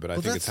holiday, but I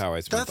think it's how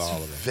I spent the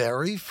holiday. That's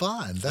very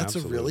fun. That's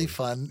Absolutely. a really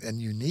fun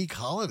and unique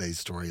holiday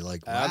story. Wow.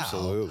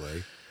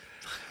 Absolutely.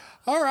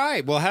 All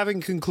right. Well, having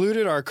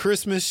concluded our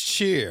Christmas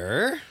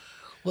cheer.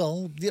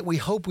 Well, we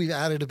hope we've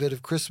added a bit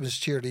of Christmas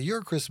cheer to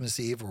your Christmas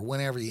Eve or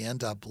whenever you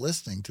end up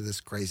listening to this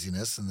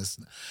craziness and this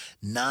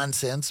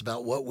nonsense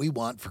about what we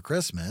want for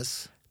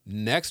Christmas.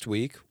 Next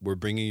week, we're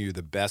bringing you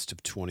the best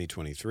of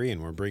 2023,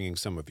 and we're bringing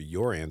some of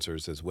your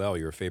answers as well,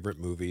 your favorite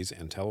movies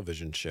and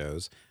television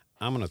shows.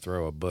 I'm going to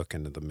throw a book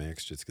into the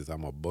mix just because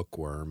I'm a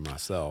bookworm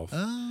myself.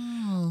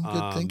 Oh,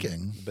 good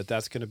thinking. But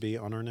that's going to be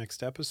on our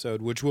next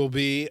episode, which will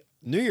be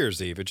New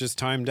Year's Eve. It just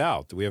timed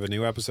out. We have a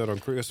new episode on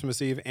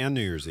Christmas Eve and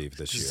New Year's Eve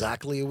this year.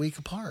 Exactly a week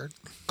apart.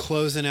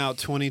 Closing out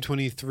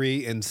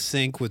 2023 in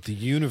sync with the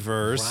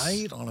universe.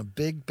 Right, on a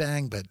big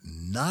bang, but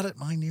not at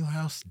my new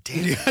house.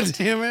 Damn it.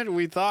 Damn it.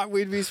 We thought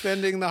we'd be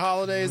spending the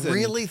holidays.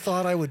 Really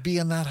thought I would be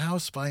in that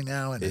house by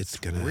now, and it's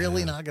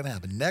really not going to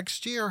happen.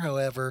 Next year,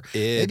 however,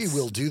 maybe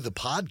we'll do the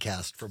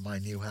podcast from my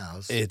new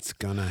house. It's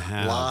going to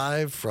have...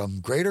 Live from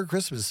Greater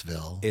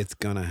Christmasville. It's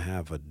going to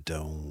have a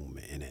dome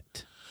in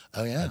it.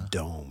 Oh, yeah. A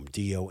dome.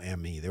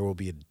 D-O-M-E. There will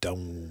be a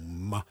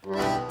dome.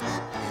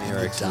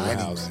 Eric's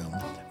dining room.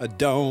 A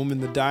dome in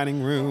the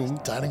dining room.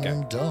 Dining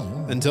room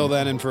dome. Until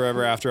then and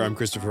forever after, I'm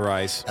Christopher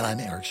Rice. And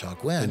I'm Eric Shaw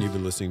Quinn. And you've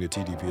been listening to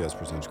TDPS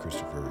Presents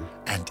Christopher.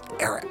 And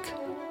Eric.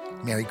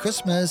 Merry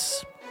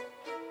Christmas.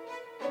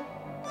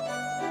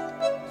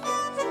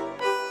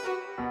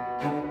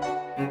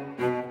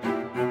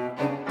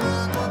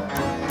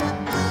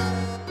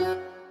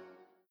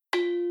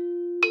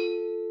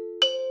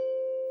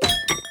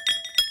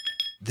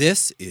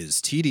 This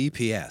is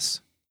TDPS.